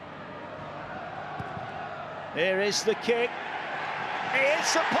 Here is the kick.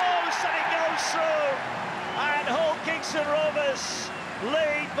 It's a post and it goes through. And Hull Kingston Rovers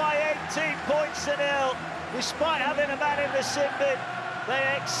lead by 18 points to nil. Despite having a man in the sin bin,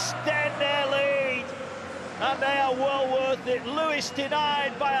 they extend their lead. and they are well worth it. Lewis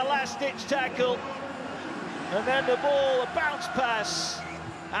denied by a last-ditch tackle, and then the ball, a bounce pass,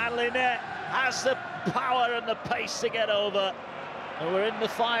 and Lynette has the power and the pace to get over. And we're in the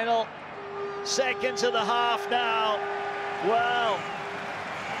final seconds of the half now. Well,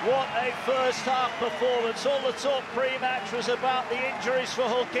 what a first half performance. All the talk pre-match was about the injuries for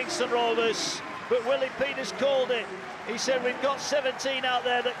Hull Kingston Rovers, but Willie Peters called it. He said we've got 17 out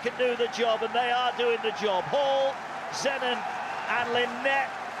there that can do the job, and they are doing the job. Hall, Zenon and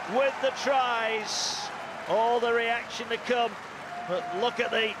Lynette with the tries. All the reaction to come, but look at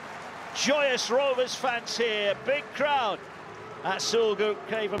the joyous Rovers fans here. Big crowd at Sulgook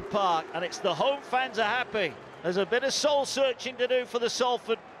Craven Park, and it's the home fans are happy. There's a bit of soul searching to do for the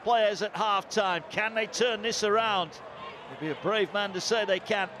Salford players at half-time. Can they turn this around? It'd be a brave man to say they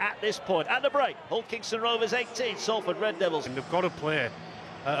can at this point. And the break, Hull Kingston Rovers 18, Salford Red Devils. And they've got to play,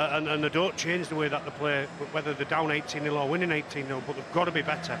 and they don't change the way that they play, whether they're down 18-0 or winning 18-0, but they've got to be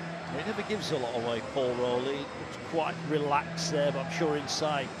better. He never gives a lot away, Paul Rowley. He looks quite relaxed there, but I'm sure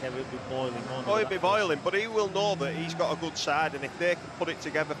inside Kevin will be boiling on. Oh, he'll be boiling, but he will know that he's got a good side, and if they can put it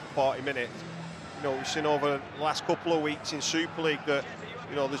together for 40 minutes, you know, we've seen over the last couple of weeks in Super League that,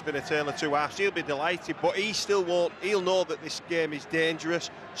 you know, there's been a tale of two halves. He'll be delighted, but he still won't. He'll know that this game is dangerous.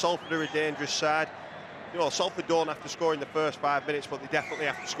 Salford are a dangerous side. You know, Salford don't have to score in the first 5 minutes, but they definitely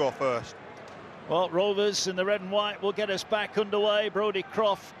have to score first. Well, Rovers in the red and white will get us back underway. Brodie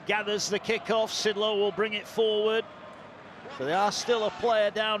Croft gathers the kick-off. Sidlow will bring it forward. So they are still a player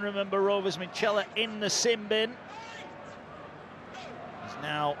down, remember, Rovers. Minchella in the sin bin. He's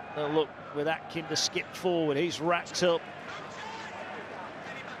now, they'll look with Atkin to skip forward. He's racked up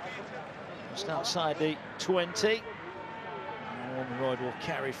just outside the 20. Norman Royd will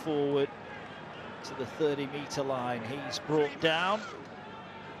carry forward to the 30-metre line. He's brought down.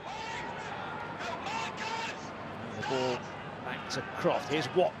 And the ball back to Croft. Here's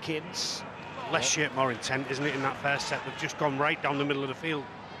Watkins. Less shape, more intent, isn't it, in that first set? They've just gone right down the middle of the field.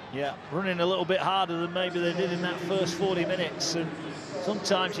 Yeah, running a little bit harder than maybe they did in that first 40 minutes. And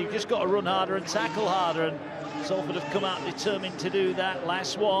sometimes you've just got to run harder and tackle harder. And Salford have come out determined to do that.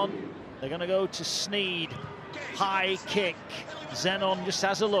 Last one. They're going to go to Sneed. High kick. Zenon just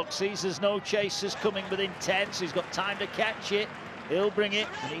has a look, sees there's no chasers coming within 10, so he's got time to catch it. He'll bring it,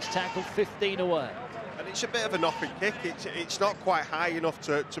 and he's tackled 15 away. And it's a bit of a knocking kick. It's not quite high enough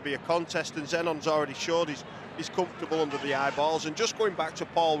to be a contest, and Zenon's already showed he's comfortable under the eyeballs. And just going back to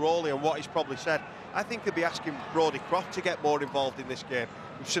Paul Rowley and what he's probably said, I think he'll be asking Brodie Croft to get more involved in this game.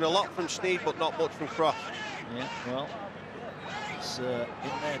 We've seen a lot from Sneed, but not much from Croft. Yeah, well, it's in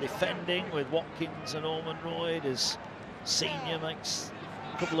there defending with Watkins and Ormond Royd as Senior makes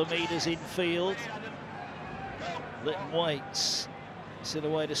a couple of metres infield. Litton waits. It's in the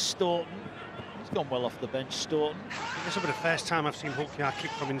way to Staunton. He's gone well off the bench, Staunton. This will be the first time I've seen Hull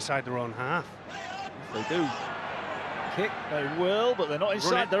kick from inside their own half. If they do kick, they will, but they're not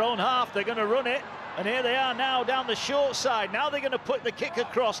inside their own half. They're going to run it. And here they are now down the short side. Now they're going to put the kick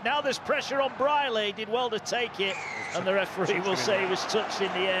across. Now there's pressure on Briley. Did well to take it. And the referee will say he was touched in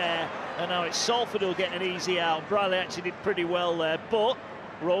the air. And now it's Salford who'll get an easy out. Briley actually did pretty well there. But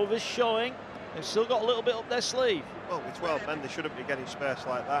Rovers showing they've still got a little bit up their sleeve. Well, with 12 men, they shouldn't be getting space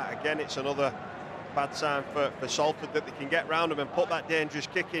like that. Again, it's another bad sign for Salford that they can get round them and put that dangerous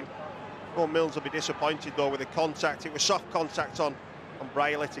kick in. Owen Mills will be disappointed, though, with the contact. It was soft contact on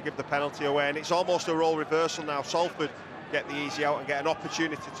Briley to give the penalty away, and it's almost a role reversal now. Salford get the easy out and get an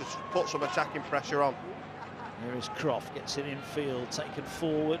opportunity to put some attacking pressure on. There is Croft, gets it infield, taken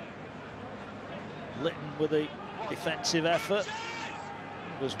forward. Litton with a defensive effort.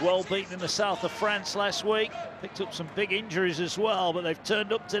 Was well beaten in the south of France last week. Picked up some big injuries as well, but they've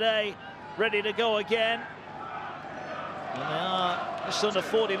turned up today, ready to go again. And they are just under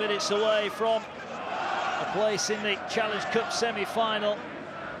 40 minutes away from a place in the Challenge Cup semi-final.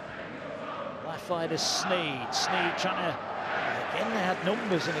 Lafayette is Sneed. Sneed trying to... Again, they had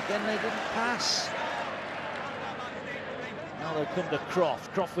numbers, and again, they didn't pass. Now they come to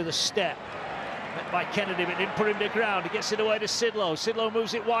Croft. Croft with a step. Met by Kennedy, but didn't put him to ground. He gets it away to Sidlow. Sidlow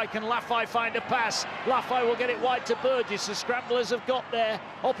moves it wide. Can Lafay find a pass? Lafay will get it wide to Burgess. The scramblers have got there.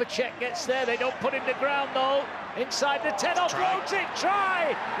 Opacek gets there. They don't put him to ground, though. Inside the 10, offloads it.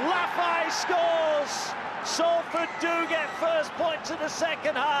 Try! Lafay scores! Salford do get first points of the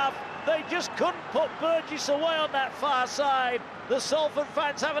second half. They just couldn't put Burgess away on that far side. The Salford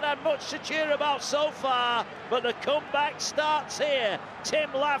fans haven't had much to cheer about so far, but the comeback starts here. Tim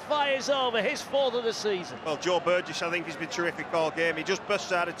Lafay is over, his fourth of the season. Well, Joe Burgess, I think, has been terrific all game. He just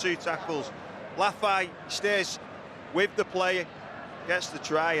busts out of 2 tackles. Lafay stays with the play, gets the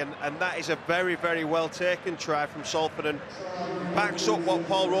try, and that is a very, very well taken try from Salford, and backs up what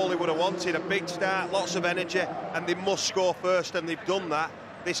Paul Rowley would have wanted. A big start, lots of energy, and they must score first, and they've done that.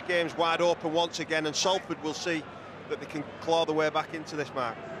 This game's wide open once again, and Salford will see that they can claw their way back into this,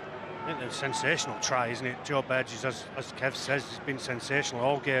 Mark. I think it's a sensational try, isn't it? Joe Burgess, as Kev says, has been sensational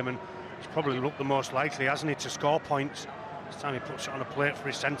all game, and he's probably looked the most likely, hasn't he, to score points. This time he puts it on a plate for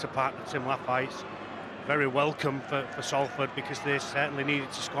his centre partner, Tim Lafayette. Very welcome for Salford, because they certainly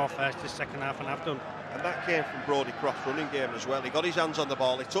needed to score first this second half, and have done. And that came from Brodie Croft's running game as well. He got his hands on the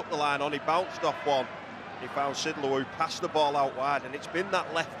ball, he took the line on, he bounced off one. He found Sidlow, who passed the ball out wide, and it's been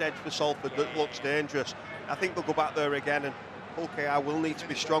that left edge for Salford that looks dangerous. I think they'll go back there again, and Hull KR will need to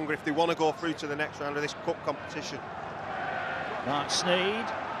be stronger if they want to go through to the next round of this cup competition. Mark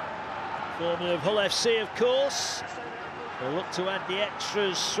Sneyd, formerly of Hull FC, of course. They'll look to add the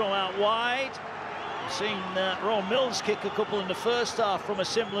extras from out wide. We've seen Ron Mills kick a couple in the first half from a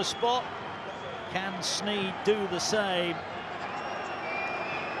similar spot. Can Sneyd do the same?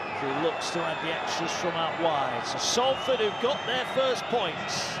 He looks to add the extras from out wide. So Salford, who've got their first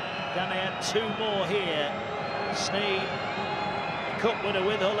points, can they add 2 more here? Sneyd, cup winner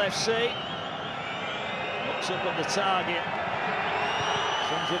with Hull FC. Looks up at the target.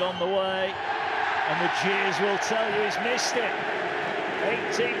 Sends it on the way. And the cheers will tell you he's missed it.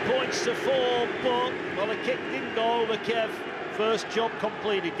 18 points to 4, but well, the kick didn't go over, Kev. First job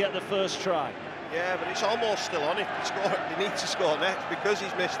completed, get the first try. Yeah, but it's almost still on. If they need to score next, because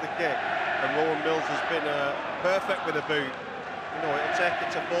he's missed the kick, and Rowan Mills has been perfect with a boot. You know, it'll take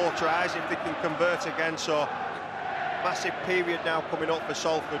it to 4 tries if they can convert again. So massive period now coming up for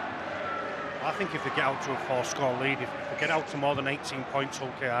Salford. I think if they get out to a 4-score lead, if they get out to more than 18 points,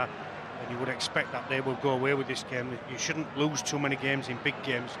 Hull KR, then you would expect that they will go away with this game. You shouldn't lose too many games in big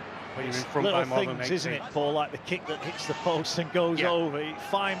games when you're in front by more than 18. Isn't it, Paul? Like the kick that hits the post and goes over.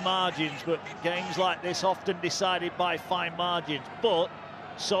 Fine margins, but games like this often decided by fine margins. But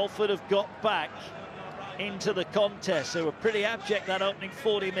Salford have got back into the contest. They were pretty abject that opening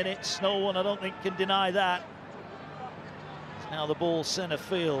 40 minutes. No one, I don't think, can deny that. Now the ball centre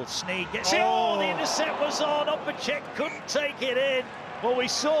field. Sneyd gets it. Oh, the intercept was on. Opacek couldn't take it in. Well, we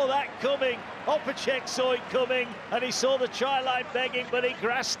saw that coming. Opacek saw it coming, and he saw the try line begging, but he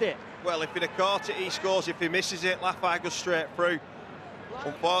grasped it. Well, if he'd have caught it, he scores. If he misses it, Lafayette goes straight through.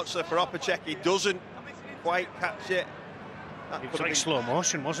 Unfortunately for Opacek, he doesn't quite catch it. It was like slow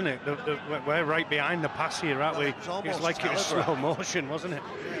motion, wasn't it? We're right behind the pass here, aren't we? It was like it was slow motion, wasn't it?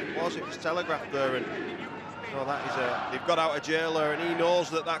 It was. It was telegraphed there, and you know, that is they've got out of jail there, and he knows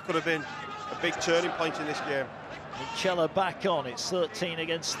that that could have been a big turning point in this game. Minchella back on. It's 13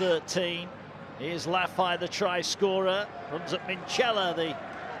 against 13. Here's Lafayette, the try scorer. Runs at Minchella, the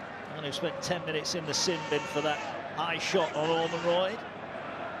man who spent 10 minutes in the sin bin for that high shot on Ormonroyd.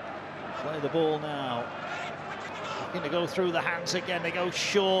 Play the ball now. Looking to go through the hands again. They go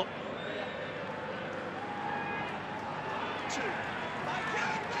short.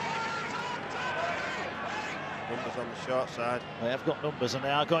 Numbers on the short side. They have got numbers, and they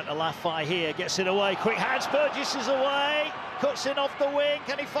are going to Lafayette here. Gets it away. Quick hands. Burgess is away. Cuts in off the wing.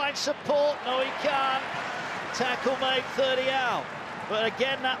 Can he find support? No, he can't. Tackle made, 30 out. But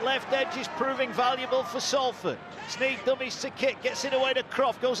again, that left edge is proving valuable for Salford. Sneyd dummies to kick. Gets it away to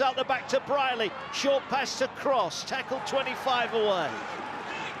Croft. Goes out the back to Briley. Short pass to Cross. Tackle 25 away.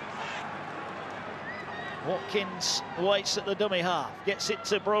 Watkins waits at the dummy half, gets it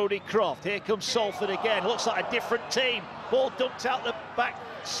to Brodie Croft. Here comes Salford again. Looks like a different team. Ball dumped out the back.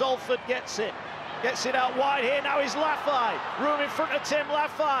 Salford gets it out wide. Here now is Lafayette. Room in front of Tim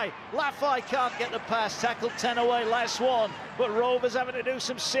Lafayette. Lafayette can't get the pass. Tackled 10 away, last one. But Rovers having to do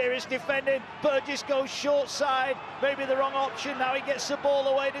some serious defending. Burgess goes short side. Maybe the wrong option. Now he gets the ball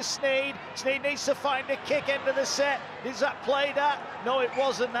away to Sneyd. Sneyd needs to find a kick end of the set. Is that played at? No, it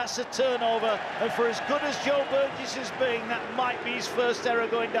wasn't. That's a turnover. And for as good as Joe Burgess has been, that might be his first error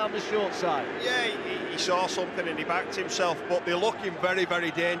going down the short side. Yeah, he saw something and he backed himself, but they're looking very,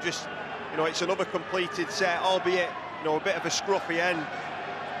 very dangerous. You know, it's another completed set, albeit, you know, a bit of a scruffy end.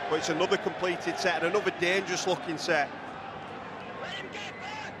 But it's another completed set and another dangerous looking set.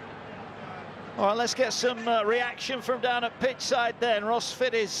 All right, let's get some reaction from down at pitch side then. Ross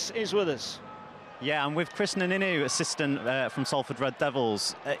Fitt is with us. Yeah, I'm with Chris Naninu, assistant from Salford Red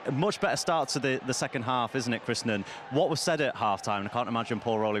Devils. A much better start to the second half, isn't it, Chris Nan? What was said at half-time? I can't imagine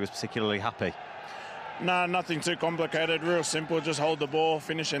Paul Rowley was particularly happy. No, nothing too complicated, real simple. Just hold the ball,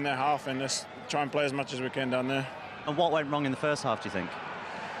 finish in their half, and just try and play as much as we can down there. And what went wrong in the first half, do you think?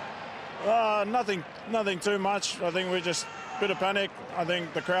 Nothing too much. I think we just a bit of panic. I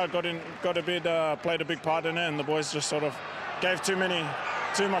think the crowd played a big part in it, and the boys just sort of gave too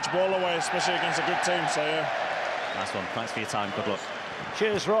much ball away, especially against a good team. So yeah. Nice one. Thanks for your time. Good luck.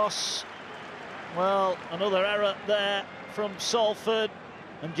 Cheers, Ross. Well, another error there from Salford.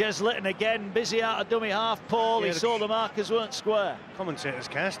 And Jez Litton again, busy out of dummy half, Paul. He saw the markers weren't square. Commentator's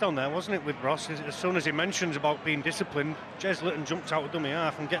curse down there, wasn't it, with Ross? As soon as he mentions about being disciplined, Jez Litton jumps out of dummy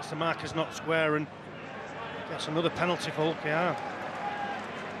half and gets the markers not square and gets another penalty for Hull KR.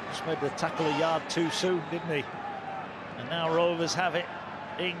 Just made the tackle a yard too soon, didn't he? And now Rovers have it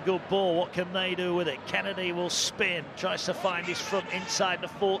in good ball. What can they do with it? Kennedy will spin, tries to find his front inside the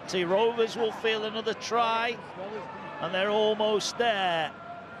 40. Rovers will feel another try, and they're almost there.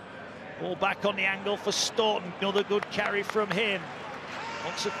 All back on the angle for Staunton. Another good carry from him.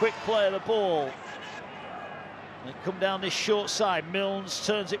 Wants a quick play of the ball. They come down this short side. Milnes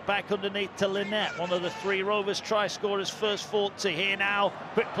turns it back underneath to Lynette, one of the 3 Rovers try scorers, first 40. Here now,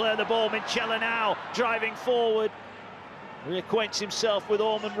 quick play of the ball. Minchella now driving forward. Reacquaints himself with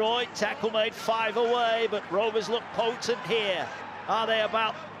Ormond Roy. Tackle made, 5 away, but Rovers look potent here. Are they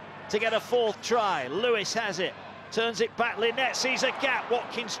about to get a 4th try? Lewis has it. Turns it back, Lynette sees a gap.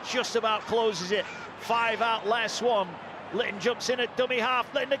 Watkins just about closes it. 5 out, last one. Litton jumps in at dummy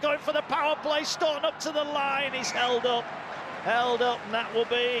half. Litton are going for the power play. Staunton up to the line. He's held up, and that will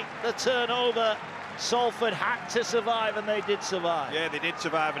be the turnover. Salford had to survive, and they did survive. Yeah, they did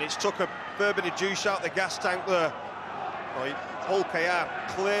survive, and it's took a fair bit of juice out the gas tank there. Hull KR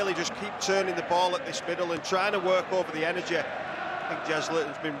clearly just keep turning the ball at this middle and trying to work over the energy. I think Jez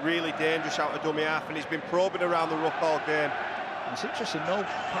Litton's been really dangerous out of dummy half, and he's been probing around the ruck all game. It's interesting, no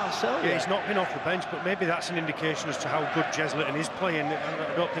Parcell. Yeah, he's not been off the bench, but maybe that's an indication as to how good Jez Litton is playing.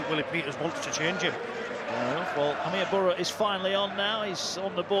 I don't think Willie Peters wants to change him. Well, Amir Burra is finally on now. He's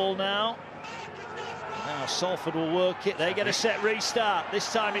on the ball now. Now Salford will work it. They get a set restart.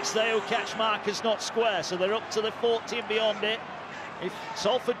 This time it's they who catch markers not square, so they're up to the 40 and beyond it. If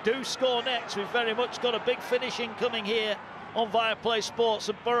Salford do score next, we've very much got a big finish incoming here on Viaplay Sports,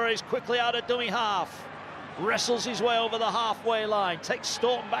 and Burra is quickly out of dummy half. Wrestles his way over the halfway line, takes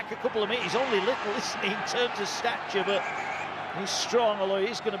Staunton back a couple of meters. He's only little, isn't he, in terms of stature, but he's strong, although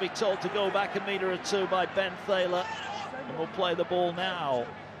he's going to be told to go back a metre or 2 by Ben Thaler. And we'll play the ball now.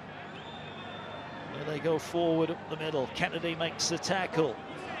 Here they go forward up the middle. Kennedy makes the tackle.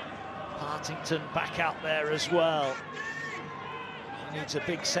 Partington back out there as well. He needs a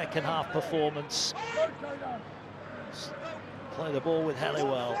big second half performance. Play the ball with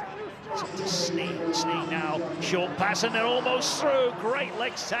Helliwell. It's up to Sneak now. Short pass, and they're almost through. Great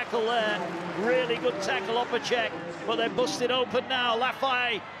legs tackle there. Really good tackle, Opacek. But they're busted open now.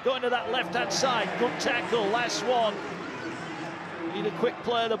 Lafay going to that left-hand side. Good tackle, last one. Need a quick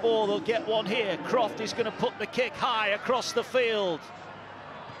play of the ball. They'll get one here. Croft is going to put the kick high across the field.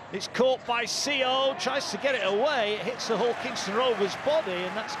 It's caught by CO. Tries to get it away. It hits the Hull Kingston Rovers body,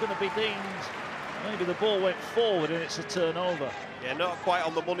 and that's going to be deemed... Maybe the ball went forward and it's a turnover. Yeah, not quite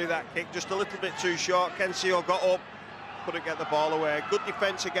on the money, that kick, just a little bit too short. Kensio got up, couldn't get the ball away. Good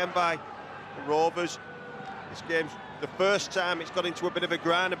defence again by the Rovers. This game's the first time it's got into a bit of a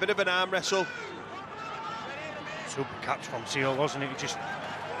grind, a bit of an arm wrestle. Super catch from CO, wasn't it? He just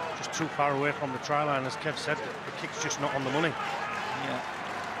too far away from the try line, as Kev said. The kick's just not on the money. Yeah.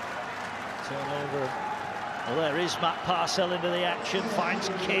 Turnover. Well, there is Matt Parcell into the action, finds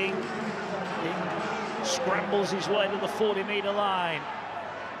King. King scrambles his way to the 40-metre line.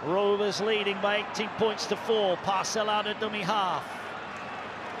 Rovers leading by 18 points to 4. Parcell out of dummy half.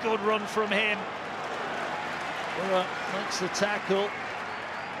 Good run from him. Burra makes the tackle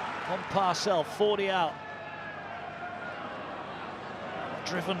on Parcell, 40 out.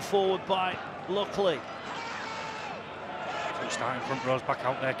 Driven forward by Luckley. Starting front row's back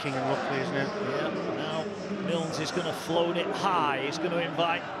out there, King and Luckley, isn't it? Yeah, now Milnes is going to float it high. He's going to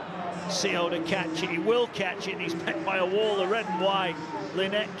invite CO to catch it. He will catch it, and he's met by a wall of red and white.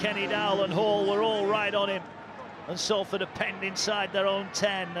 Lynette, Kenny Dowell and Hall were all right on him. And Salford are penned inside their own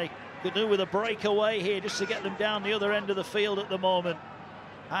 10. They could do with a breakaway here just to get them down the other end of the field at the moment.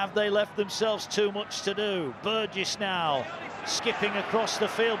 Have they left themselves too much to do? Burgess now skipping across the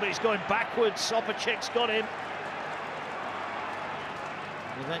field, but he's going backwards. Opacek's got him.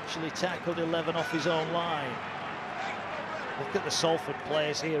 Eventually tackled 11 off his own line. Look at the Salford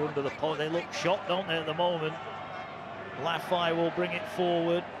players here under the point. They look shot, don't they, at the moment? Lafay will bring it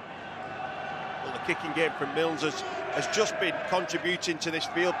forward. Well, the kicking game from Milnes has just been contributing to this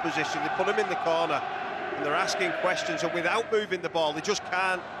field position. They put him in the corner and they're asking questions, and without moving the ball, they just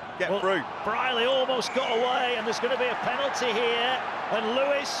can't get through. Briley almost got away, and there's going to be a penalty here. And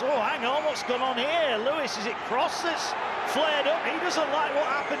Lewis, oh, hang on, what's gone on here? Lewis, is it Cross that's flared up. He doesn't like what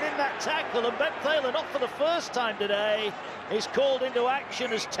happened in that tackle, and Ben Thaler, not for the first time today, is called into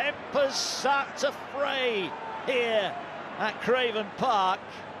action as tempers start to fray here at Craven Park.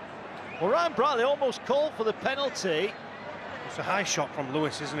 Well, Ryan Bradley almost called for the penalty. It's a high shot from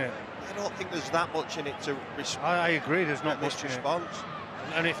Lewis, isn't it? I don't think there's that much in it to respond. I agree, there's not much response.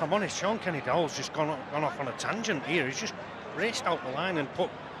 And if I'm honest, Sean Kenny-Dowell's just gone off on a tangent here. He's just raced out the line and put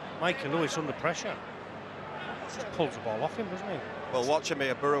Mikey Lewis under pressure. Just pulls the ball off him, doesn't he? Well, watch him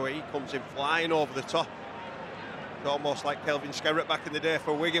here, Burrow. He comes in flying over the top. It's almost like Kelvin Skerritt back in the day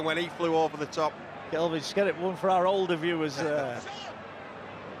for Wigan when he flew over the top. Kelvin Skerritt, one for our older viewers. I'd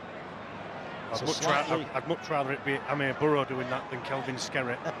much rather it be Amir Burrow doing that than Kelvin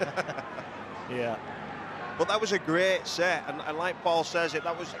Skerritt. Yeah. But that was a great set, and like Paul says,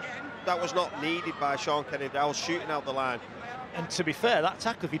 that was not needed by Sean Kenny-Dowell shooting out the line. And to be fair, that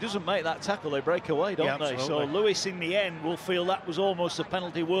tackle, if he doesn't make that tackle, they break away, don't they? So Lewis, in the end, will feel that was almost a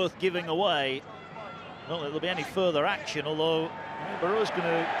penalty worth giving away. I don't think there'll be any further action, although Burrow's going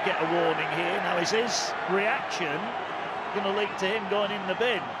to get a warning here. Now, is his reaction going to lead to him going in the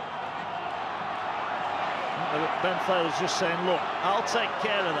bin? Ben Thaler's just saying, look, I'll take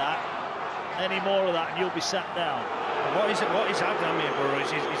care of that. Any more of that and you'll be sat down. What he's had, Amir Burrow, is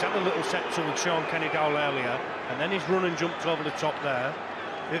he's had a little set to with Sean Kenny-Dowell earlier, and then he's run and jumped over the top there.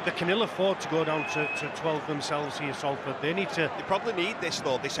 They can ill afford to go down to 12 themselves here, Salford. They probably need this,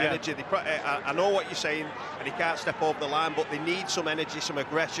 though, this energy. I know what you're saying, and he can't step over the line, but they need some energy, some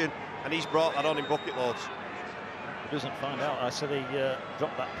aggression, and he's brought that on in bucket loads. He doesn't find out. I said he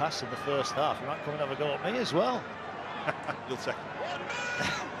dropped that pass in the first half. He might come and have a go at me as well. You'll take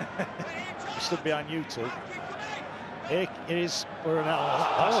He stood behind you two. Here is Buranel.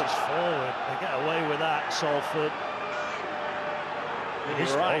 That pass is forward. They get away with that, Salford.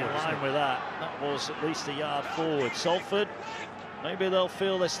 He's right in line with that. That was at least a yard forward. Salford, maybe they'll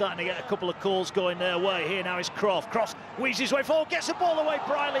feel they're starting to get a couple of calls going their way. Here now is Croft. Croft weaves his way forward, gets the ball away.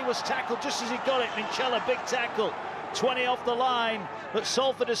 Briley was tackled just as he got it. Minchella, big tackle. 20 off the line, but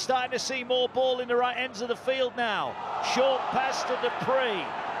Salford is starting to see more ball in the right ends of the field now. Short pass to Dupree.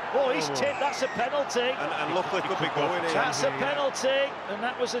 Oh, he's tipped. That's a penalty. And luckily could be going in. That's a penalty, and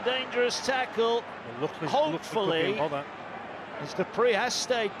that was a dangerous tackle. Hopefully, as Dupree has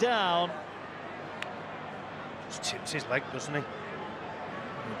stayed down. Just tips his leg, doesn't he?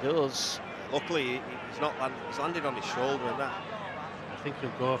 He does. Luckily, he's not landed. He's landed on his shoulder, and that. I think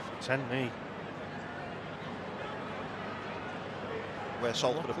he'll go for 10 knee. Where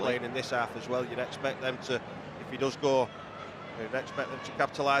Salford are playing in this half as well, you'd expect them to, if he does go, you'd expect them to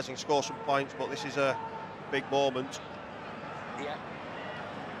capitalise and score some points, but this is a big moment. Yeah.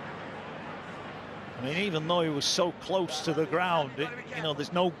 I mean, even though he was so close to the ground, you know,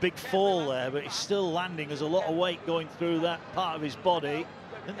 there's no big fall there, but he's still landing. There's a lot of weight going through that part of his body.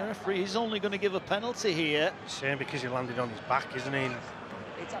 And the referee is only going to give a penalty here. Same because he landed on his back, isn't he?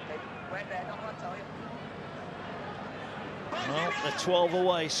 It's up there. Wait there, not going to tell you. Well, they're 12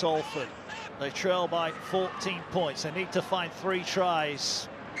 away, Salford. They trail by 14 points. They need to find 3 tries.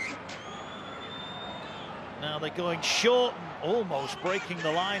 Now they're going short and almost breaking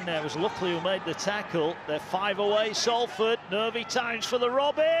the line there. It was Luckley who made the tackle. They're 5 away, Salford. Nervy times for the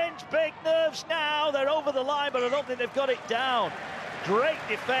Robins. Big nerves now. They're over the line, but I don't think they've got it down. Great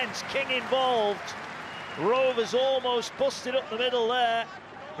defence, King involved. Rovers almost busted up the middle there.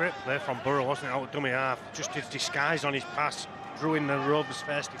 Great play from Burrow, wasn't it, out of dummy half. Just his disguise on his pass, drew in the Rovers'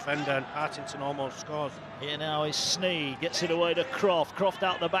 first defender, and Partington almost scores. Here now is Sneed, gets it away to Croft. Croft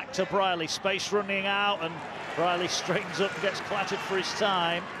out the back to Briley, space running out, and Briley straightens up and gets clattered for his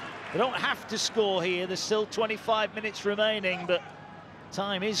time. They don't have to score here, there's still 25 minutes remaining, but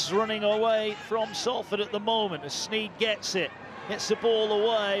time is running away from Salford at the moment as Sneed gets it. Gets the ball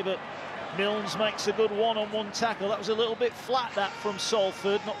away, but Milnes makes a good one-on-one tackle. That was a little bit flat, that, from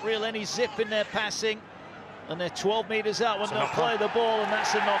Salford. Not really any zip in their passing. And they're 12 metres out when they'll play the ball, and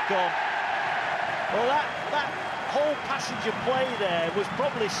that's a knock-on. Well, that whole passage of play there was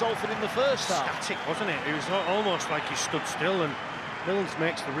probably Salford in the first half. Static, wasn't it? It was almost like he stood still, and Milnes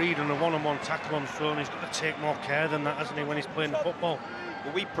makes the read on a one-on-one tackle on Thorne. He's got to take more care than that, hasn't he, when he's playing the football?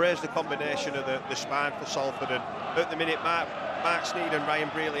 Well, we praise the combination of the spine for Salford, and at the minute, Mark Sneed and Ryan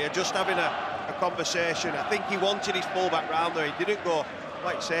Brealey are just having a conversation. I think he wanted his full-back round there. He didn't go,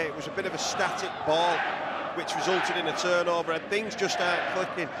 like you say, it was a bit of a static ball, which resulted in a turnover, and things just aren't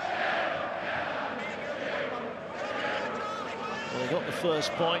clicking. Well, they got the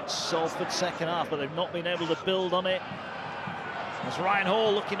first points, Salford second half, but they've not been able to build on it. As Ryan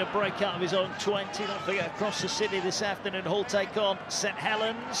Hall looking to break out of his own 20. Don't forget, across the city this afternoon, Hull take on St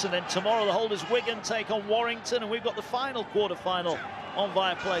Helens, and then tomorrow the holders Wigan take on Warrington, and we've got the final quarter-final on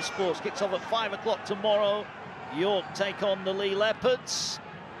Viaplay Sports. Kicks off at 5 o'clock tomorrow. York take on the Lee Leopards.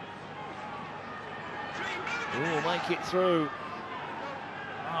 Who will make it through?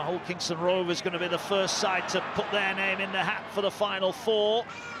 Hull Kingston Rovers going to be the first side to put their name in the hat for the Final Four.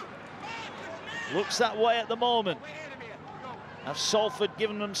 Looks that way at the moment. Have Salford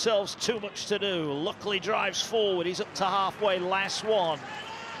given themselves too much to do? Luckily drives forward. He's up to halfway. Last one.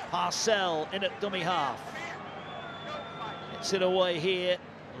 Parcell in at dummy half. Gets it away here.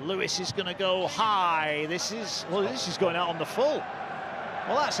 Lewis is going to go high. This is going out on the full.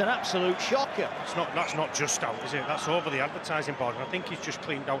 Well, that's an absolute shocker. That's not just out, is it? That's over the advertising board. And I think he's just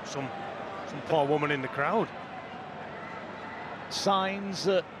cleaned out some poor woman in the crowd. Signs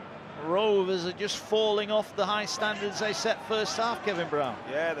that Rovers are just falling off the high standards they set first half, Kevin Brown.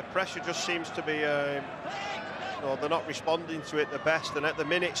 Yeah, the pressure just seems to be, they're not responding to it the best. And at the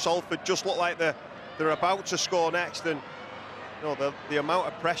minute, Salford just look like they're about to score next. And the amount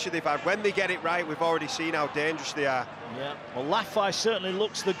of pressure they've had, when they get it right, we've already seen how dangerous they are. Yeah, well, Laffey certainly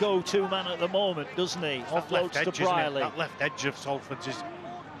looks the go-to man at the moment, doesn't he? Offloads to Briley. That left edge of Salford's is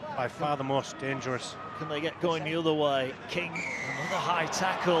by far the most dangerous. Can they get going the other way? King, another high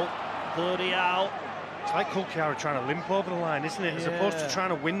tackle. 30 out. It's like Kulkiara trying to limp over the line, isn't it? As opposed to trying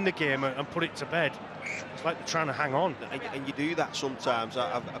to win the game and put it to bed. It's like they're trying to hang on. And you do that sometimes.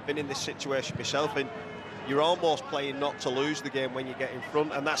 I've been in this situation myself, and you're almost playing not to lose the game when you get in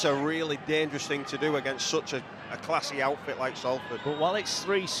front, and that's a really dangerous thing to do against such a classy outfit like Salford. But while it's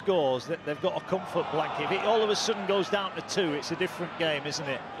 3 scores, they've got a comfort blanket. If it all of a sudden goes down to 2, it's a different game, isn't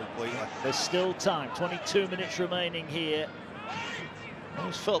it? Completely. There's still time. 22 minutes remaining here. I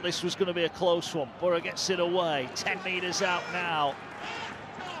always felt this was going to be a close one. Borough gets it away. 10 metres out now.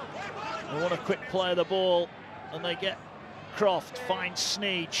 They want a quick play of the ball, and they get Croft. Finds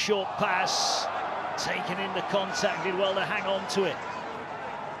Sneed. Short pass. Taken into contact. Did well to hang on to it.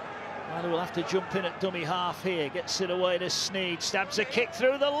 Riley will have to jump in at dummy half here. Gets it away to Sneed. Stabs a kick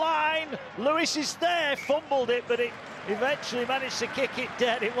through the line. Lewis is there. Fumbled it, but it eventually managed to kick it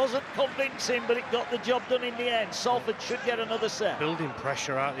dead. It wasn't convincing, but it got the job done in the end. Salford should get another set. Building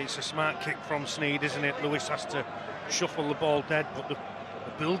pressure out. It's a smart kick from Sneed, isn't it? Lewis has to shuffle the ball dead, but the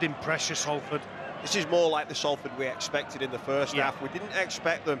building pressure, Salford. This is more like the Salford we expected in the first half. We didn't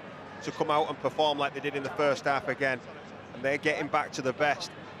expect them to come out and perform like they did in the first half again, and they're getting back to the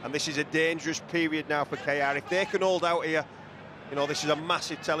best. And this is a dangerous period now for KR. If they can hold out here, this is a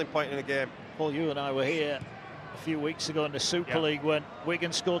massive telling point in the game. Paul, you and I were here a few weeks ago in the Super League when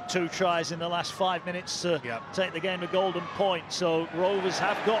Wigan scored 2 tries in the last 5 minutes to take the game to golden point. So Rovers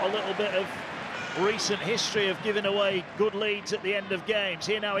have got a little bit of recent history of giving away good leads at the end of games.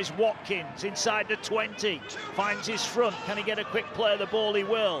 Here now is Watkins inside the 20, finds his front. Can he get a quick play of the ball? He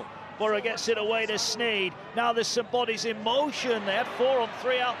will. Borough gets it away to Sneed. Now there's some bodies in motion. They had 4 on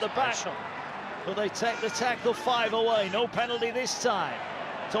 3 out the back, but they take the tackle. 5 away. No penalty this time.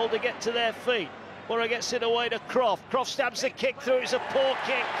 Told to get to their feet. Borough gets it away to Croft. Croft stabs the kick through. It's a poor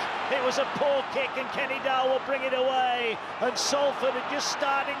kick. It was a poor kick, and Kenny Dow will bring it away. And Salford are just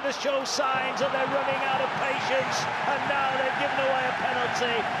starting to show signs that they're running out of patience. And now they've given away a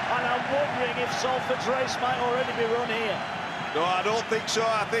penalty. And I'm wondering if Salford's race might already be run here. No, I don't think so.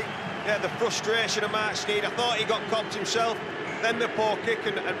 I think the frustration of Mark Sneed. I thought he got copped himself. Then the poor kick,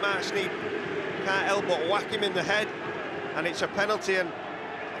 and Mark Sneed can't help but whack him in the head. And it's a penalty, and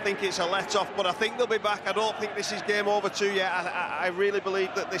I think it's a let-off, but I think they'll be back. I don't think this is game over 2 yet. I really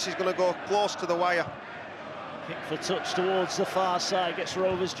believe that this is going to go close to the wire. Kick for touch towards the far side. Gets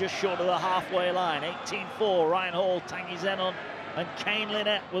Rovers just short of the halfway line. 18-4. Ryan Hall, Tanguy Zenon and Kane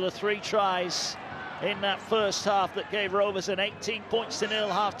Lynette were the 3 tries in that first half that gave Rovers an 18-0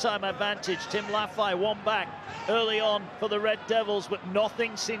 half-time advantage. Tim Laffey, 1 back early on for the Red Devils, but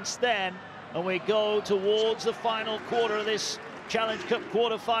nothing since then. And we go towards the final quarter of this Challenge Cup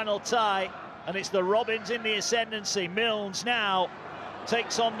quarter-final tie, and it's the Robins in the ascendancy. Milnes now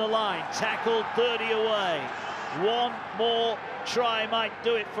takes on the line, tackled 30 away. 1 more try might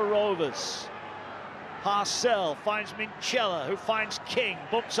do it for Rovers. Parcell finds Minchella, who finds King,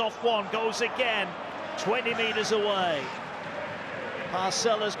 bumps off 1, goes again, 20 metres away.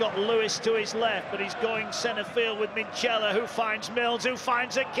 Parcell has got Lewis to his left, but he's going centre field with Minchella, who finds Milnes, who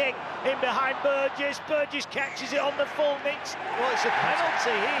finds a kick in behind Burgess. Burgess catches it on the full mix. Well, it's a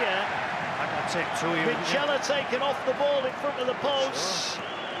penalty here. That's it, too. Minchella taken off the ball in front of the posts.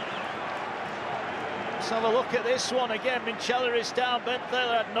 Let's have a look at this one again. Minchella is down. Ben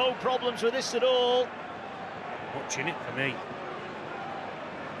Thaler had no problems with this at all. Watching it for me.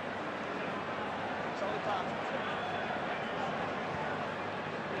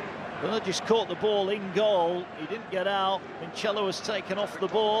 Well, they just caught the ball in goal. He didn't get out. Minchella was taken off the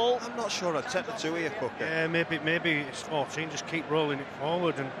ball. I'm not sure I'd take the two here, Cooker. Yeah, maybe it's 14. Just keep rolling it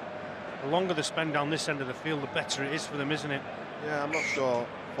forward, and the longer they spend down this end of the field, the better it is for them, isn't it? Yeah, I'm not sure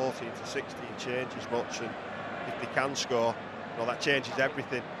 14 to 16 changes much, and if they can score, well, that changes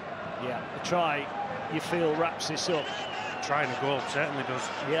everything. Yeah, the try, you feel, wraps this up. Trying a goal certainly does.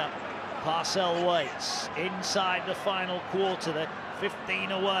 Yeah, Parcell waits inside the final quarter. They're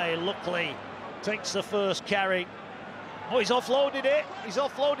 15 away. Luckily takes the first carry. Oh, he's offloaded it. He's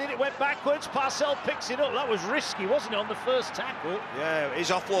offloaded it, went backwards. Parcell picks it up. That was risky, wasn't it, on the first tackle? Yeah, his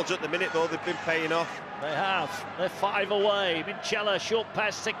offloads at the minute, though, they've been paying off. They have. They're 5 away. Minchella, short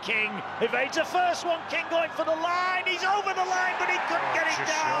pass to King. Evades the first one. King going for the line. He's over the line, but he couldn't get it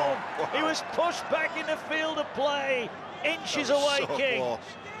down. Wow. He was pushed back in the field of play. Inches away, so King. close.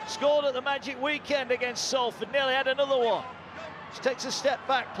 Scored at the Magic Weekend against Salford. Nearly had another one. Just takes a step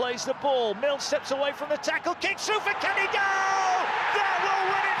back, plays the ball. Mills steps away from the tackle. Kicks through for Kenny Dowell. That will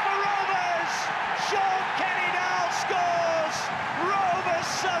win it for Rovers. Sean Kenny Dowell scores. Rovers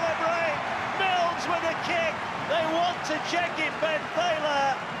celebrate. Mills with a kick. They want to check it, Ben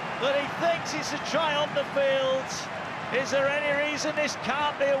Thaler, but he thinks it's a try on the field. Is there any reason this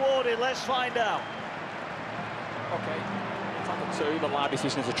can't be awarded? Let's find out. Okay. Tackle 2, the live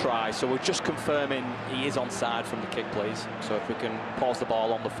decision is a try, so we're just confirming he is onside from the kick, please. So if we can pause the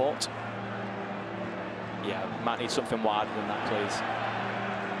ball on the foot. Yeah, might need something wider than that, please.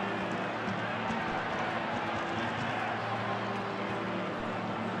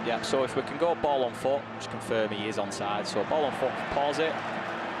 Yeah, so if we can go ball on foot, just confirm he is onside. So ball on foot, pause it.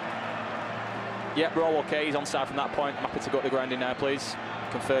 Yep, we're all okay, he's onside from that point. I'm happy to go to the ground in now, please.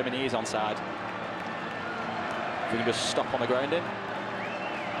 Confirming he is onside. If we can just stop on the grounding.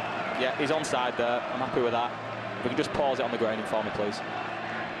 Yeah, he's onside there. I'm happy with that. If we can just pause it on the grounding for me, please.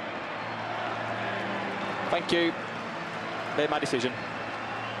 Thank you. Made my decision.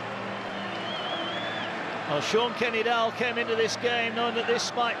 Well, Sean Kenny Dowell came into this game knowing that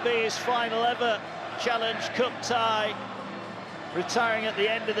this might be his final ever Challenge Cup tie, retiring at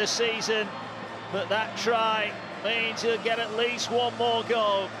the end of the season, but that try means he'll get at least one more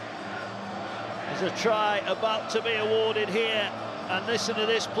go. There's a try about to be awarded here, and listen to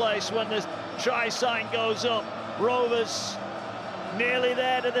this place when the try sign goes up. Rovers nearly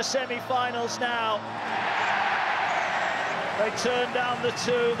there to the semi-finals now. They turned down the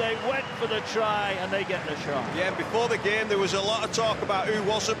 2, they went for the try, and they get the try. Yeah, before the game there was a lot of talk about who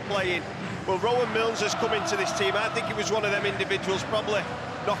wasn't playing. Well, Rowan Mills has come into this team. I think he was one of them individuals probably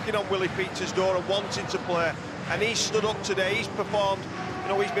knocking on Willie Peters' door and wanting to play, and he stood up today. He's performed. You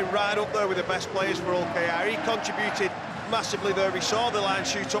know, he's been right up there with the best players for Hull KR. He contributed massively there. We saw the line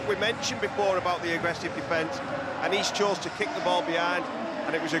shoot up. We mentioned before about the aggressive defence, and he's chose to kick the ball behind,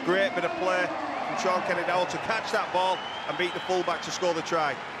 and it was a great bit of play from Sean Kenny Dowell to catch that ball and beat the fullback to score the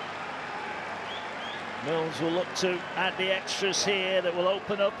try. Mills will look to add the extras here that will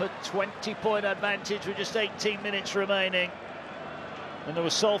open up a 20-point advantage with just 18 minutes remaining. And there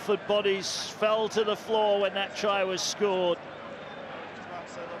were Salford bodies fell to the floor when that try was scored.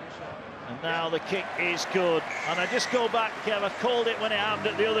 And now the kick is good. And I just go back, Kev, I called it when it happened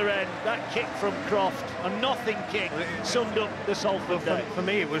at the other end. That kick from Croft, a nothing kick, summed up the Salford day. For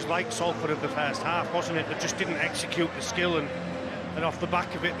me, it was like Salford of the first half, wasn't it? They just didn't execute the skill, and off the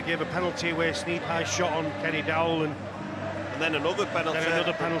back of it, they gave a penalty away, Sneed-high shot on Kenny Dowell, and then another penalty. Then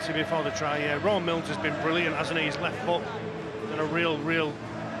another penalty before the try, yeah. Ron Mills has been brilliant, hasn't he? His left foot, and a real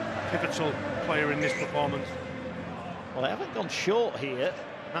pivotal player in this performance. Well, they haven't gone short here.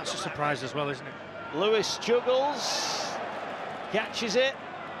 That's a surprise as well, isn't it? Lewis juggles, catches it,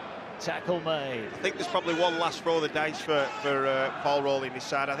 tackle made. I think there's probably one last throw of the dice for Paul Rowley his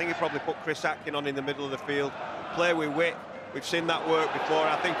side. I think he probably put Chris Atkin on in the middle of the field, play with wit. We've seen that work before.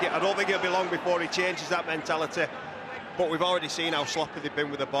 I don't think it'll be long before he changes that mentality. But we've already seen how sloppy they've been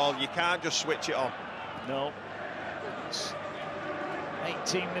with the ball. You can't just switch it on. No. It's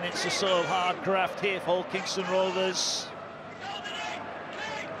 18 minutes or so of hard graft here for Hull Kingston Rovers.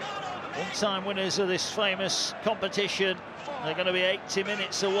 One-time winners of this famous competition. They're going to be 80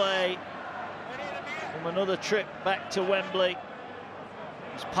 minutes away from another trip back to Wembley.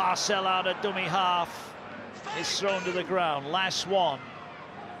 It's Parcell out of dummy half. Is thrown to the ground. Last one.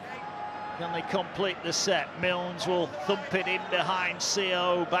 Can they complete the set? Milnes will thump it in behind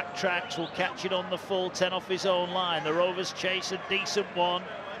CO. Backtracks, will catch it on the full 10 off his own line. The Rovers chase a decent one,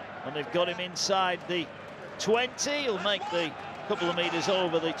 and they've got him inside the 20. He'll make the couple of metres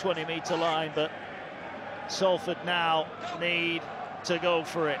over the 20-metre line, but Salford now need to go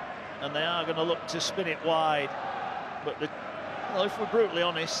for it. and they are going to look to spin it wide. But well, if we're brutally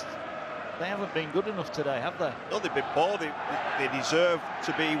honest, they haven't been good enough today, have they? No, they've been poor. They deserve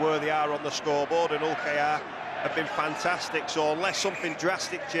to be where they are on the scoreboard, and UKR have been fantastic. So unless something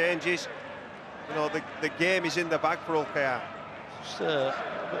drastic changes, you know, the game is in the bag for UKR. Just a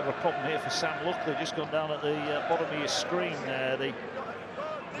bit of a problem here for Sam Luckley, just gone down at the bottom of your screen there. The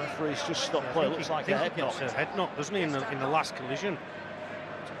referee's just stopped play. Looks like a head knock. It's a head knock, doesn't he, in the last collision?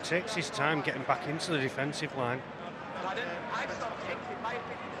 It takes his time getting back into the defensive line.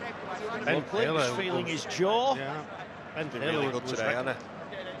 Ben Taylor feeling his jaw. Yeah, Ben Been Taylor really good was today, hasn't he?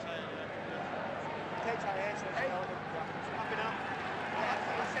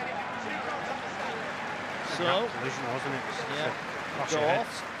 So, collision, wasn't it? yeah, go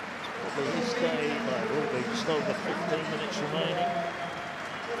off. Probably this day, will be just over 15 minutes remaining.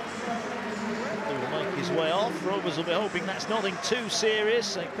 He will make his way off. Rovers will be hoping that's nothing too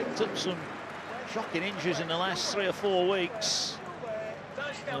serious. They picked up some shocking injuries in the last 3 or 4 weeks.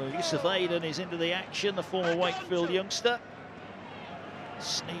 Yusuf Aiden is into the action, the former Wakefield youngster.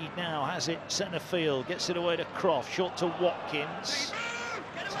 Sneed now has it centre field, gets it away to Croft, short to Watkins.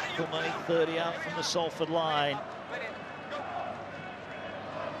 Tackle made 30 out from the Salford line.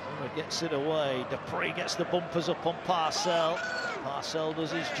 Gets it away. Dupree gets the bumpers up on Parcell. Parcell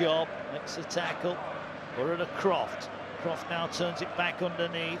does his job, makes the tackle. Borough to Croft. Croft now turns it back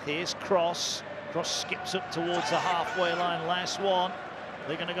underneath. Here's Cross. Cross skips up towards the halfway line. Last one.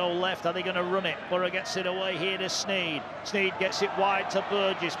 They're going to go left. Are they going to run it? Borough gets it away here to Sneed. Sneed gets it wide to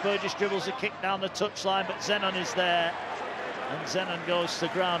Burgess. Burgess dribbles a kick down the touchline, but Zenon is there. And Zenon goes to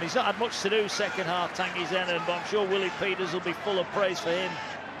ground. He's not had much to do second half, Tanguy Zenon, but I'm sure Willie Peters will be full of praise for him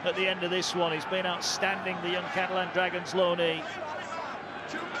at the end of this one. He's been outstanding, the young Catalan Dragons loanee.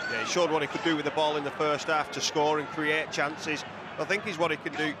 Yeah, he showed what he could do with the ball in the first half to score and create chances. I think he's what he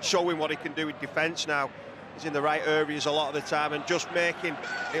can do, showing what he can do in defence now. He's in the right areas a lot of the time and just making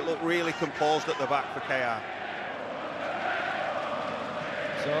it look really composed at the back for KR.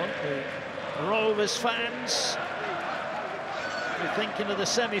 So the Rovers fans, we're thinking of the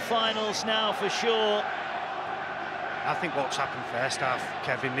semi-finals now for sure. I think what's happened first half,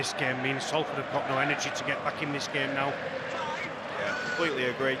 Kevin, this game means Salford have got no energy to get back in this game now. Yeah, completely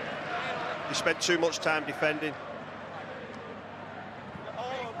agree. They spent too much time defending.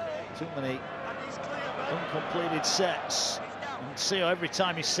 Too many uncompleted sets. And see, every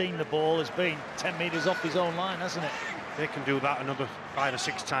time he's seen the ball has been 10 metres off his own line, hasn't it? They can do that another 5 or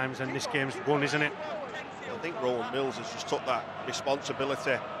 6 times and this game's won, isn't it? I think Rowan Mills has just took that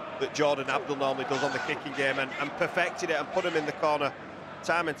responsibility that Jordan Abdul normally does on the kicking game and perfected it and put him in the corner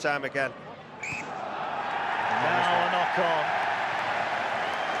time and time again. Now a knock on.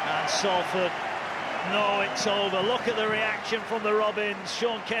 And Salford, no, it's over. Look at the reaction from the Robins.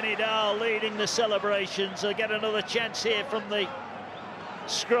 Sean Kenny-Dowell leading the celebrations. They'll get another chance here from the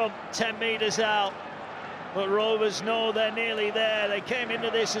scrum, 10 metres out. But Rovers know they're nearly there. They came into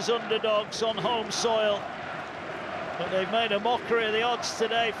this as underdogs on home soil. But they've made a mockery of the odds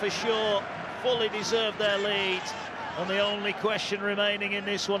today for sure. Fully deserved their lead. And the only question remaining in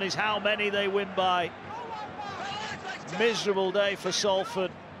this one is how many they win by. Miserable day for Salford.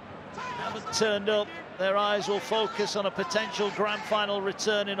 Haven't turned up. Their eyes will focus on a potential grand final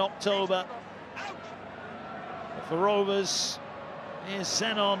return in October. But for Rovers, here's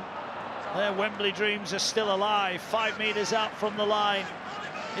Zenon. Their Wembley dreams are still alive. 5 metres out from the line.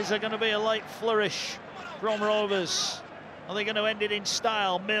 Is there going to be a late flourish from Rovers? Are they going to end it in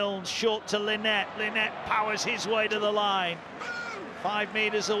style? Milnes short to Lynette. Lynette powers his way to the line. 5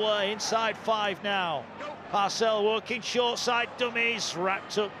 metres away, inside 5 now. Parcell working short side dummies.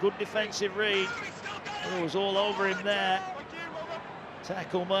 Wrapped up, good defensive read. It was all over him there.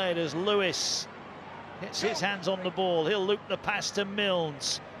 Tackle made as Lewis gets his hands on the ball. He'll loop the pass to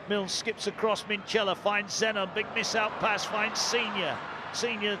Milnes. Milnes skips across Minchella, finds Zenon. Big miss out pass, finds Senior.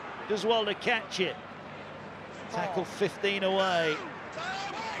 Senior does well to catch it. Tackle 15 away.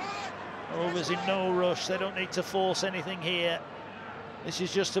 Rovers in no rush. They don't need to force anything here. This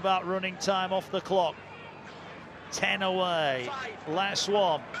is just about running time off the clock. 10 away. Last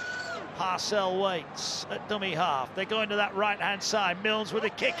one. Parcell waits at dummy half. They're going to that right-hand side. Milnes with a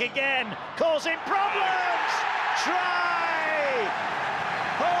kick again, causing problems. Try!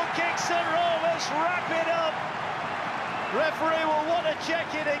 Paul Kingston, Rovers wrap it up. Referee will want to check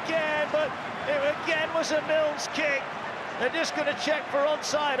it again, but it again was a Milnes kick. They're just going to check for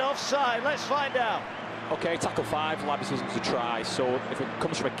onside, offside. Let's find out. OK, tackle 5, Labs doesn't try, so if it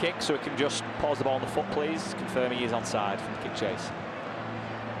comes from a kick, so it can just pause the ball on the foot, please, confirming he is onside from the kick chase.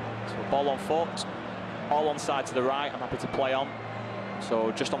 So ball on foot, all onside to the right, I'm happy to play on.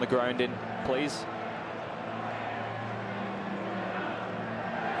 So just on the grounding, please.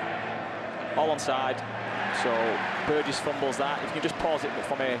 All onside. So Burgess fumbles that. If you can just pause it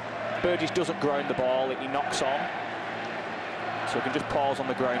for me. Burgess doesn't ground the ball, he knocks on. So we can just pause on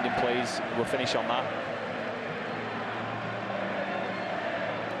the grounding, please. We'll finish on that.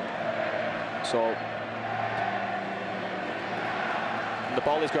 So the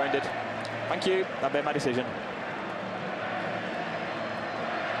ball is grounded. Thank you. I've made my decision.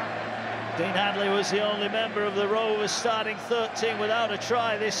 Dean Hadley was the only member of the Rovers starting 13 without a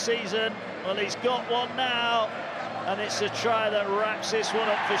try this season. Well, he's got one now, and it's a try that wraps this one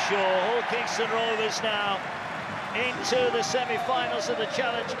up for sure. Hull Kingston Rovers now into the semi-finals of the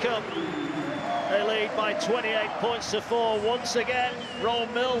Challenge Cup. They lead by 28 points to 4 once again.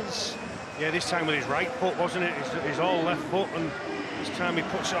 Rowan Mills. Yeah, this time with his right foot, wasn't it? His all left foot, and this time he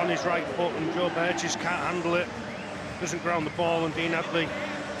puts it on his right foot, and Joe Burgess can't handle it. Doesn't ground the ball, and Dean Hadley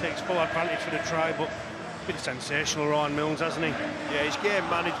takes full advantage for the try, but been sensational, Rowan Mills, hasn't he? Yeah, his game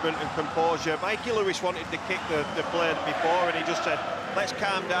management and composure. Mikey Lewis wanted to kick the play before, and he just said, let's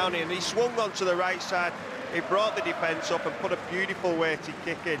calm down here. And he swung onto the right side. He brought the defence up and put a beautiful weighted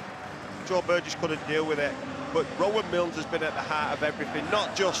kick in. Joe Burgess couldn't deal with it. But Rowan Mills has been at the heart of everything,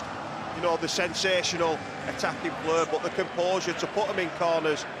 not just, you know, the sensational attacking play, but the composure to put them in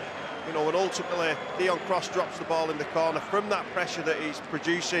corners. You know, and ultimately Dion Cross drops the ball in the corner from that pressure that he's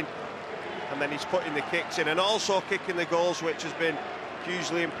producing, and then he's putting the kicks in and also kicking the goals, which has been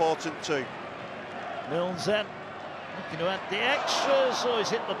hugely important too. Mills then looking to add the extras. Oh, he's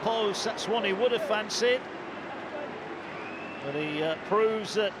hit the post. That's one he would have fancied, but he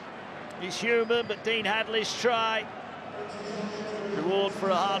proves that he's human. But Dean Hadley's try, reward for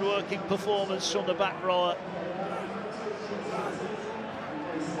a hard-working performance from the back rower.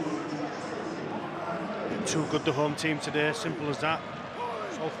 Too good, the home team today, simple as that.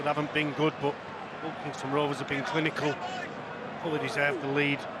 Salford haven't been good, but Hull Kingston Rovers have been clinical. Fully deserved the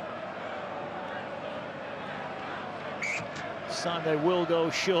lead. This time they will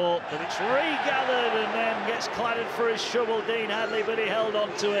go short, but it's regathered and then gets clattered for his shovel, Dean Hadley, but he held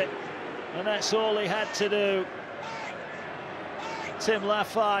on to it, and that's all he had to do. Tim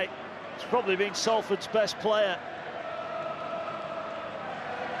Laffey has probably been Salford's best player.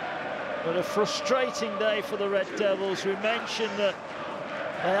 But a frustrating day for the Red Devils. We mentioned that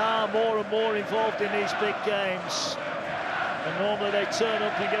they are more and more involved in these big games, and normally they turn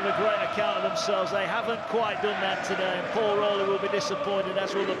up and give a great account of themselves. They haven't quite done that today, and Paul Rowley will be disappointed,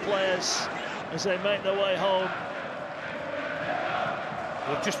 as will the players, as they make their way home.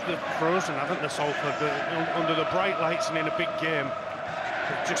 They've just frozen, haven't they, Salford? Under the bright lights and in a big game,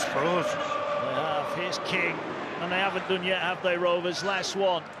 they've just froze. They have. Here's King, and they haven't done yet, have they, Rovers? Last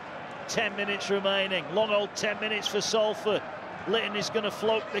one. 10 minutes remaining. Long old 10 minutes for Salford. Litton is going to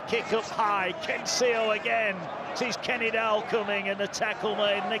float the kick up high. Kensio again. Sees Kenny Dowell coming and the tackle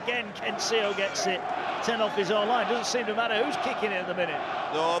made. And again, Kensio gets it. 10 off his own line. Doesn't seem to matter who's kicking it at the minute.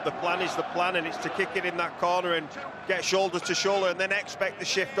 No, the plan is the plan, and it's to kick it in that corner and get shoulder to shoulder and then expect the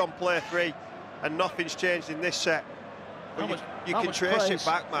shift on play 3. And nothing's changed in this set. But you can trace it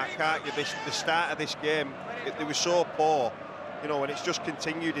back, Matt, can't you? The start of this game, they were so poor. You know, and it's just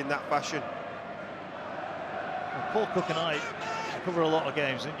continued in that fashion. Well, Paul Cook and I cover a lot of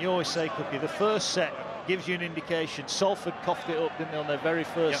games, and you always say, Cookie, the first set gives you an indication. Salford coughed it up, didn't they, on their very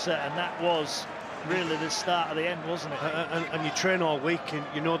first set, and that was really the start of the end, wasn't it? And you train all week, and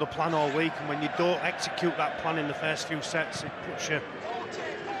you know the plan all week, and when you don't execute that plan in the first few sets, it puts you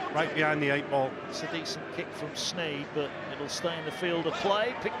right behind the 8 ball. It's a decent kick from Sneed, but it'll stay in the field of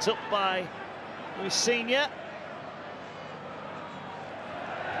play. Picked up by Lewis Senior.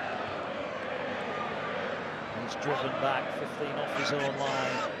 Driven back, 15 off his own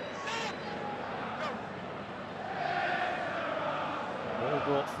line. All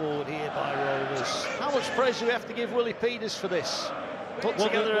brought forward here by Rovers. How much praise do we have to give Willie Peters for this? Put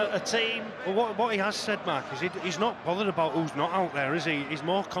together a team. Well, what he has said, Mark, is he's not bothered about who's not out there, is he? He's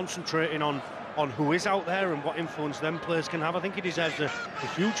more concentrating on who is out there and what influence them players can have. I think he deserves a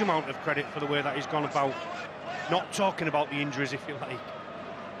huge amount of credit for the way that he's gone about not talking about the injuries, if you like.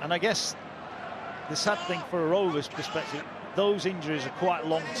 And I guess the sad thing for a Rovers perspective, those injuries are quite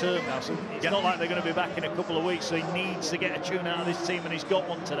long-term now, so it's not like they're going to be back in a couple of weeks, so he needs to get a tune out of this team, and he's got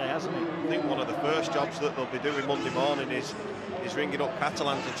one today, hasn't he? I think one of the first jobs that they'll be doing Monday morning is ringing up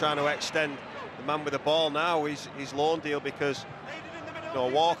Catalans and trying to extend the man with the ball now, his loan deal, because you know,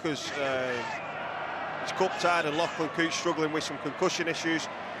 Walker's he's cup-tied and Lachlan Coote struggling with some concussion issues,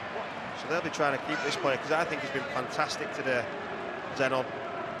 so they'll be trying to keep this player, because I think he's been fantastic today, Zenon.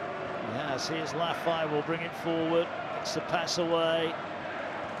 Yes, here's Laffey, will bring it forward. It's the pass away.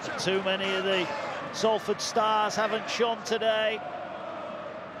 Too many of the Salford stars haven't shone today.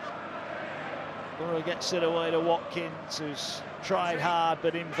 Borough gets it away to Watkins, who's tried hard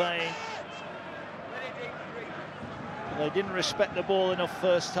but in vain. They didn't respect the ball enough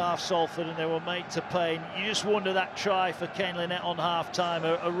first half, Salford, and they were made to pay. And you just wonder that try for Kane Lynette on half-time,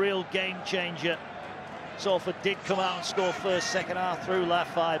 a real game changer. Salford did come out and score first, second half through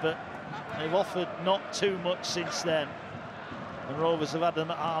Laffey, but they've offered not too much since then. And Rovers have had them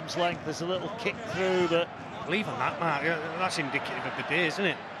at arm's length. There's a little kick through, but... Leave on that, Mark. That's indicative of the day, isn't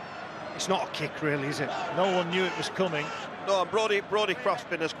it? It's not a kick, really, is it? No one knew it was coming. No, and Brodie Croft's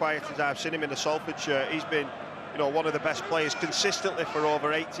been as quiet as I've seen him in the Salford shirt. He's been, you know, one of the best players consistently for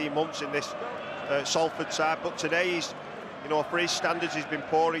over 18 months in this Salford side. But today, he's, you know, for his standards, he's been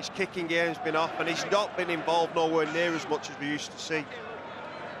poor. His kicking game's been off, and he's not been involved nowhere near as much as we used to see.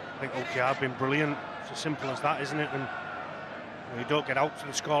 I think OKR have been brilliant. It's as simple as that, isn't it? And you don't get out to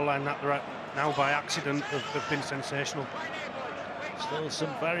the scoreline that they're at now by accident. They've been sensational. Still some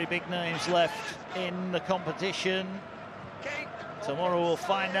very big names left in the competition. Tomorrow we'll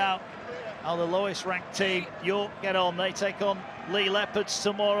find out how the lowest ranked team, York, get on. They take on Lee Leopards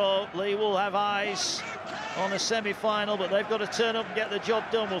tomorrow. Lee will have eyes on a semi-final, but they've got to turn up and get the job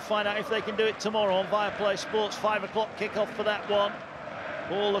done. We'll find out if they can do it tomorrow on Viaplay Sports. 5 o'clock kick-off for that one.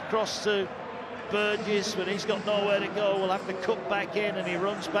 Ball across to Burgess, but he's got nowhere to go. We'll have to cut back in, and he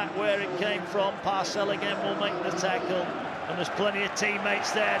runs back where it came from. Parcell again will make the tackle, and there's plenty of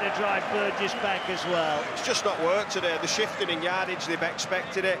teammates there to drive Burgess back as well. It's just not worked today. The shifting in yardage, they've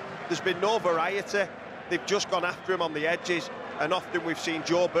expected it. There's been no variety. They've just gone after him on the edges, and often we've seen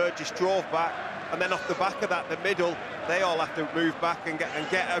Joe Burgess drove back, and then off the back of that, the middle, they all have to move back and get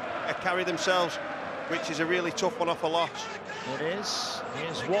a carry themselves, which is a really tough one off a loss. It is.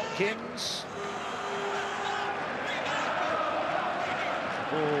 Here's Watkins.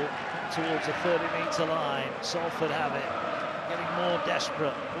 Ball towards the 30-metre line. Salford have it. Getting more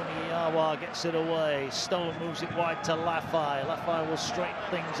desperate. Bunyawa gets it away. Stone moves it wide to Laffey. Laffey will straighten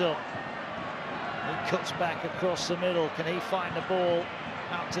things up. He cuts back across the middle. Can he find the ball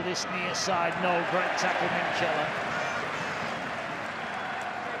out to this near side? No. Great tackle, Minchella.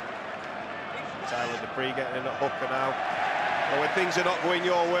 Tyler Dupree getting in at hooker now. Well, when things are not going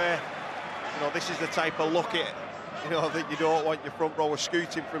your way, you know, this is the type of look it, you know, that you don't want your front rower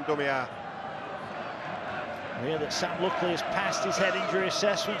scooting from dummy half. We hear that Sam Luckley has passed his head injury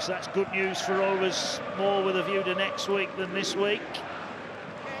assessment, so that's good news for Rovers, more with a view to next week than this week.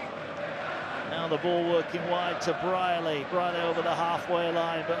 Now the ball working wide to Briley. Briley over the halfway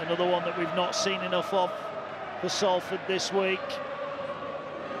line, but another one that we've not seen enough of for Salford this week.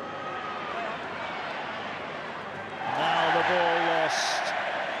 Now the ball lost.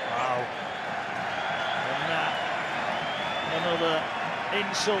 Wow. And that, another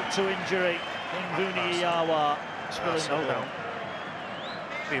insult to injury. Bunyawa spilling the ball.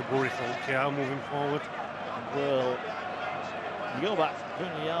 Be a worry for OKR moving forward. Well, you go back,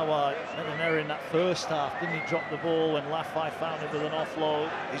 Bunyawa had an error in that first half. Didn't he drop the ball when Laffey found him with an offload?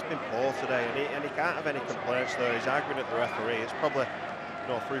 He's been poor today, and he can't have any complaints there. He's arguing at the referee. It's probably,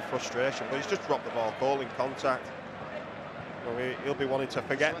 you know, through frustration, but he's just dropped the ball, calling contact. You know, he'll be wanting to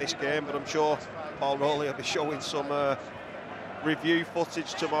forget this game, but I'm sure Paul Rowley will be showing some review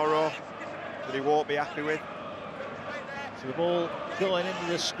footage tomorrow that he won't be happy with. So the ball going into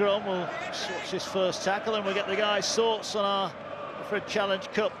the scrum. We'll watch this first tackle, and we'll get the guys' thoughts on our Fred Challenge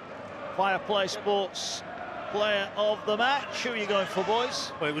Cup Viaplay Sports player of the match. Who are you going for,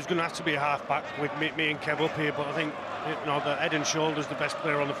 boys? Well, it was going to have to be a half-back with me and Kev up here, but I think, you know, that head and shoulders the best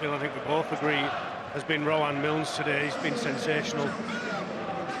player on the field. I think we both agree has been Rowan Milnes today. He's been sensational.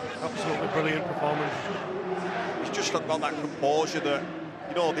 Absolutely brilliant performance. He's just not got that composure that,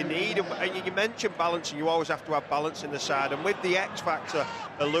 you know, they need. And you mentioned balance, and you always have to have balance in the side. And with the X factor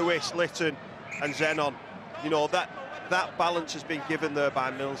of Lewis, Litton and Zenon, you know, that balance has been given there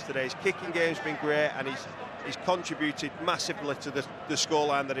by Milnes today. His kicking game's been great, and he's contributed massively to the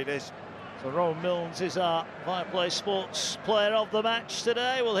scoreline that it is. So Rowan Milnes is our Viaplay Sports player of the match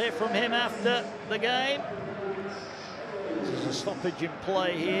today. We'll hear from him after the game. This is a stoppage in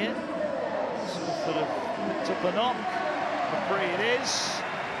play here. Salford have picked up a knock. Dupree it is.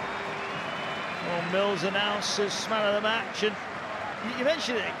 Rowan Milnes announced as man of the match. And you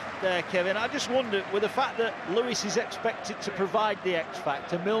mentioned it there, Kevin. I just wonder, with the fact that Lewis is expected to provide the X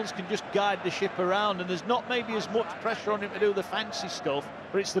factor, Milnes can just guide the ship around, and there's not maybe as much pressure on him to do the fancy stuff,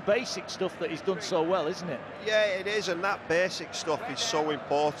 but it's the basic stuff that he's done so well, isn't it? Yeah, it is, and that basic stuff is so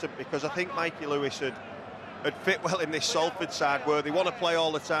important, because I think Mikey Lewis had fit well in this Salford side, where they want to play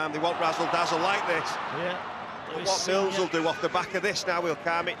all the time, they want razzle-dazzle like this. Yeah. what Mills will do off the back of this now, he'll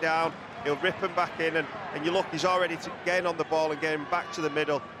calm it down, he'll rip him back in, and you look, he's already getting on the ball and getting back to the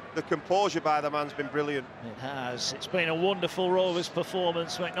middle. The composure by the man's been brilliant. It has. It's been a wonderful Rovers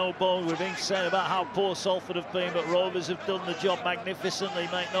performance. Make no bones. We've been saying about how poor Salford have been, but Rovers have done the job magnificently.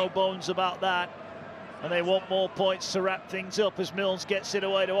 Make no bones about that. And they want more points to wrap things up as Mills gets it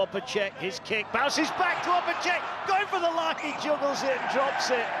away to Opacek. His kick bounces back to Opacek. Going for the line, he juggles it and drops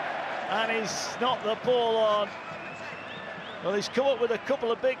it. And he's knocked the ball on. Well, he's come up with a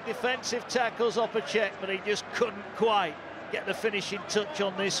couple of big defensive tackles, Opacek, but he just couldn't quite get the finishing touch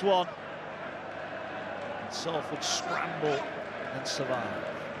on this one. And Salford scramble and survive.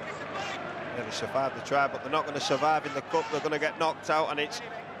 Yeah, they survived the try, but they're not going to survive in the cup. They're going to get knocked out, and it's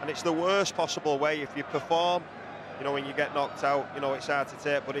the worst possible way. If you perform, you know, when you get knocked out, you know, it's hard to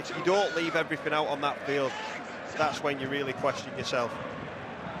take. But if you don't leave everything out on that field, that's when you really question yourself.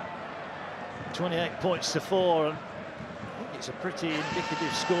 28 points to 4, and I think it's a pretty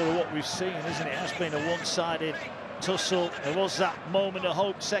indicative score of what we've seen, isn't it? It has been a one-sided tussle. There was that moment of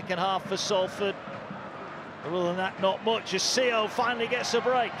hope second half for Salford. Other than that, not much. As Seo finally gets a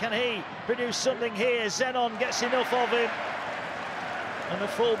break, can he produce something here? Zenon gets enough of him, and the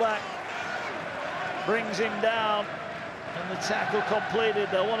fullback brings him down, and the tackle completed.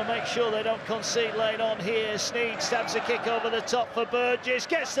 They'll want to make sure they don't concede late on here. Sneed stabs a kick over the top for Burgess,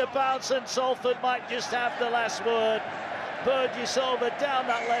 gets the bounce, and Salford might just have the last word. Burgess over down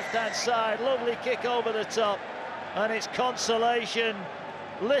that left-hand side, lovely kick over the top. And it's consolation,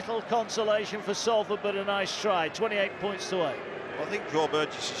 little consolation for Salford, but a nice try. 28 points to 8. Well, I think Joe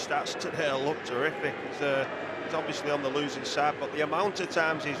Burgess' stats today look terrific. He's obviously on the losing side, but the amount of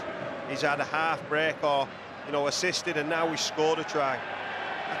times he's had a half break or, you know, assisted, and now he's scored a try.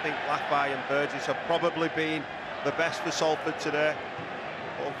 I think Lafay and Burgess have probably been the best for Salford today,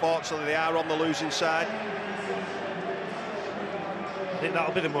 but unfortunately they are on the losing side. I think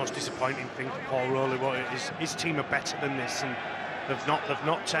that'll be the most disappointing thing for Paul Rowley. His team are better than this, and they've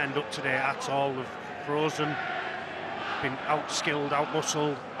not turned up today at all. They've frozen, been out-skilled,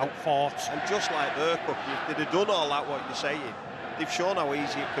 out-muscled, out-fought. And just like their Cookie, if they'd have done all that, what you're saying, they've shown how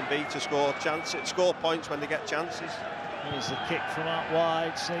easy it can be to score points when they get chances. Here's the kick from out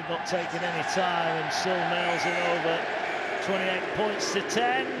wide. Sneed not taking any time and still nails it over. 28 points to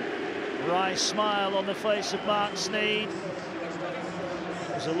 10. Wry smile on the face of Mark Sneed.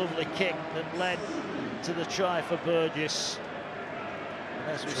 It was a lovely kick that led to the try for Burgess. And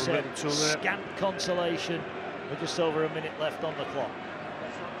as we said, scant consolation with just over a minute left on the clock.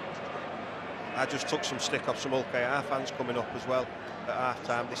 I just took some stick off some OKR fans coming up as well at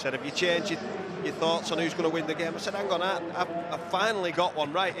half-time. They said, have you changed your thoughts on who's going to win the game? I said, hang on, I've finally got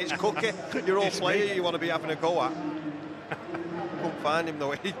one right. It's Cookie, your old player you want to be having a go at. Couldn't find him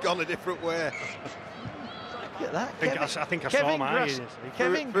though, he'd gone a different way. Look at that. I think I saw mine.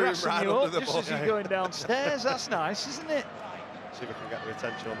 Kevin grassing you up just as you're going downstairs. That's nice, isn't it? See if I can get the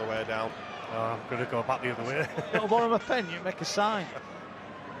attention on the way down. Oh, I'm going to go back the other way. I'll borrow my pen, you make a sign.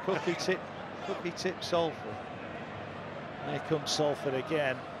 Cookie tip Salford. Here comes Salford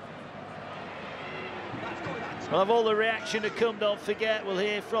again. We'll have all the reaction to come, don't forget. We'll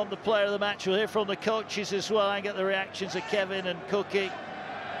hear from the player of the match, we'll hear from the coaches as well, and get the reactions of Kevin and Cookie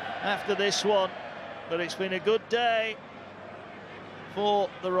after this one. But it's been a good day for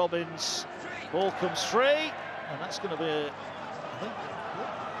the Robins. Ball comes free, and that's going to be I think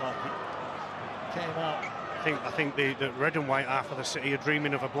like it came out. I think the red and white half of the city are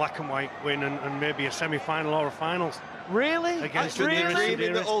dreaming of a black and white win and maybe a semi-final or a finals. Really? Against dreaming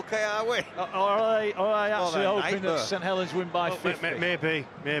that OKR win. Or I actually hoping that St Helens win by 50. Maybe.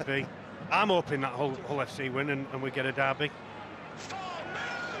 I'm hoping that Hull FC win and we get a derby.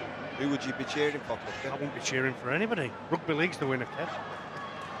 Who would you be cheering for? I won't be cheering for anybody. Rugby League's the winner, Kev.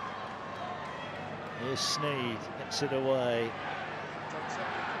 Here's Sneed, gets it away.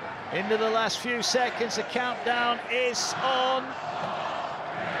 Into the last few seconds, the countdown is on.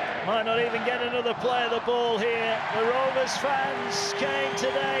 Might not even get another play of the ball here. The Rovers fans came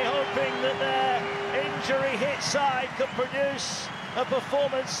today hoping that their injury-hit side could produce a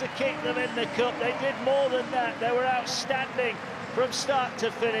performance to keep them in the cup. They did more than that. They were outstanding from start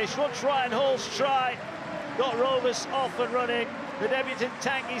to finish. Once Ryan Hall's try got Rovers off and running, the debutant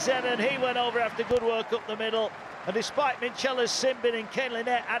Tanguy Zenon, he went over after good work up the middle. And despite Minchella's Simbin and Ken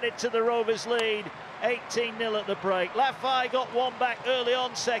Lynette added to the Rovers lead, 18-0 at the break. Lafay got one back early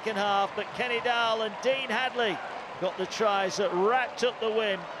on second half, but Kenny Dowell and Dean Hadley got the tries that wrapped up the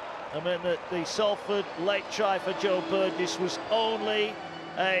win. I mean that the Salford late try for Joe Burgess was only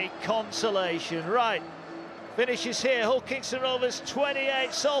a consolation. Right, finishes here. Hull Kingston Rovers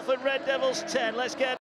 28, Salford Red Devils 10. Let's get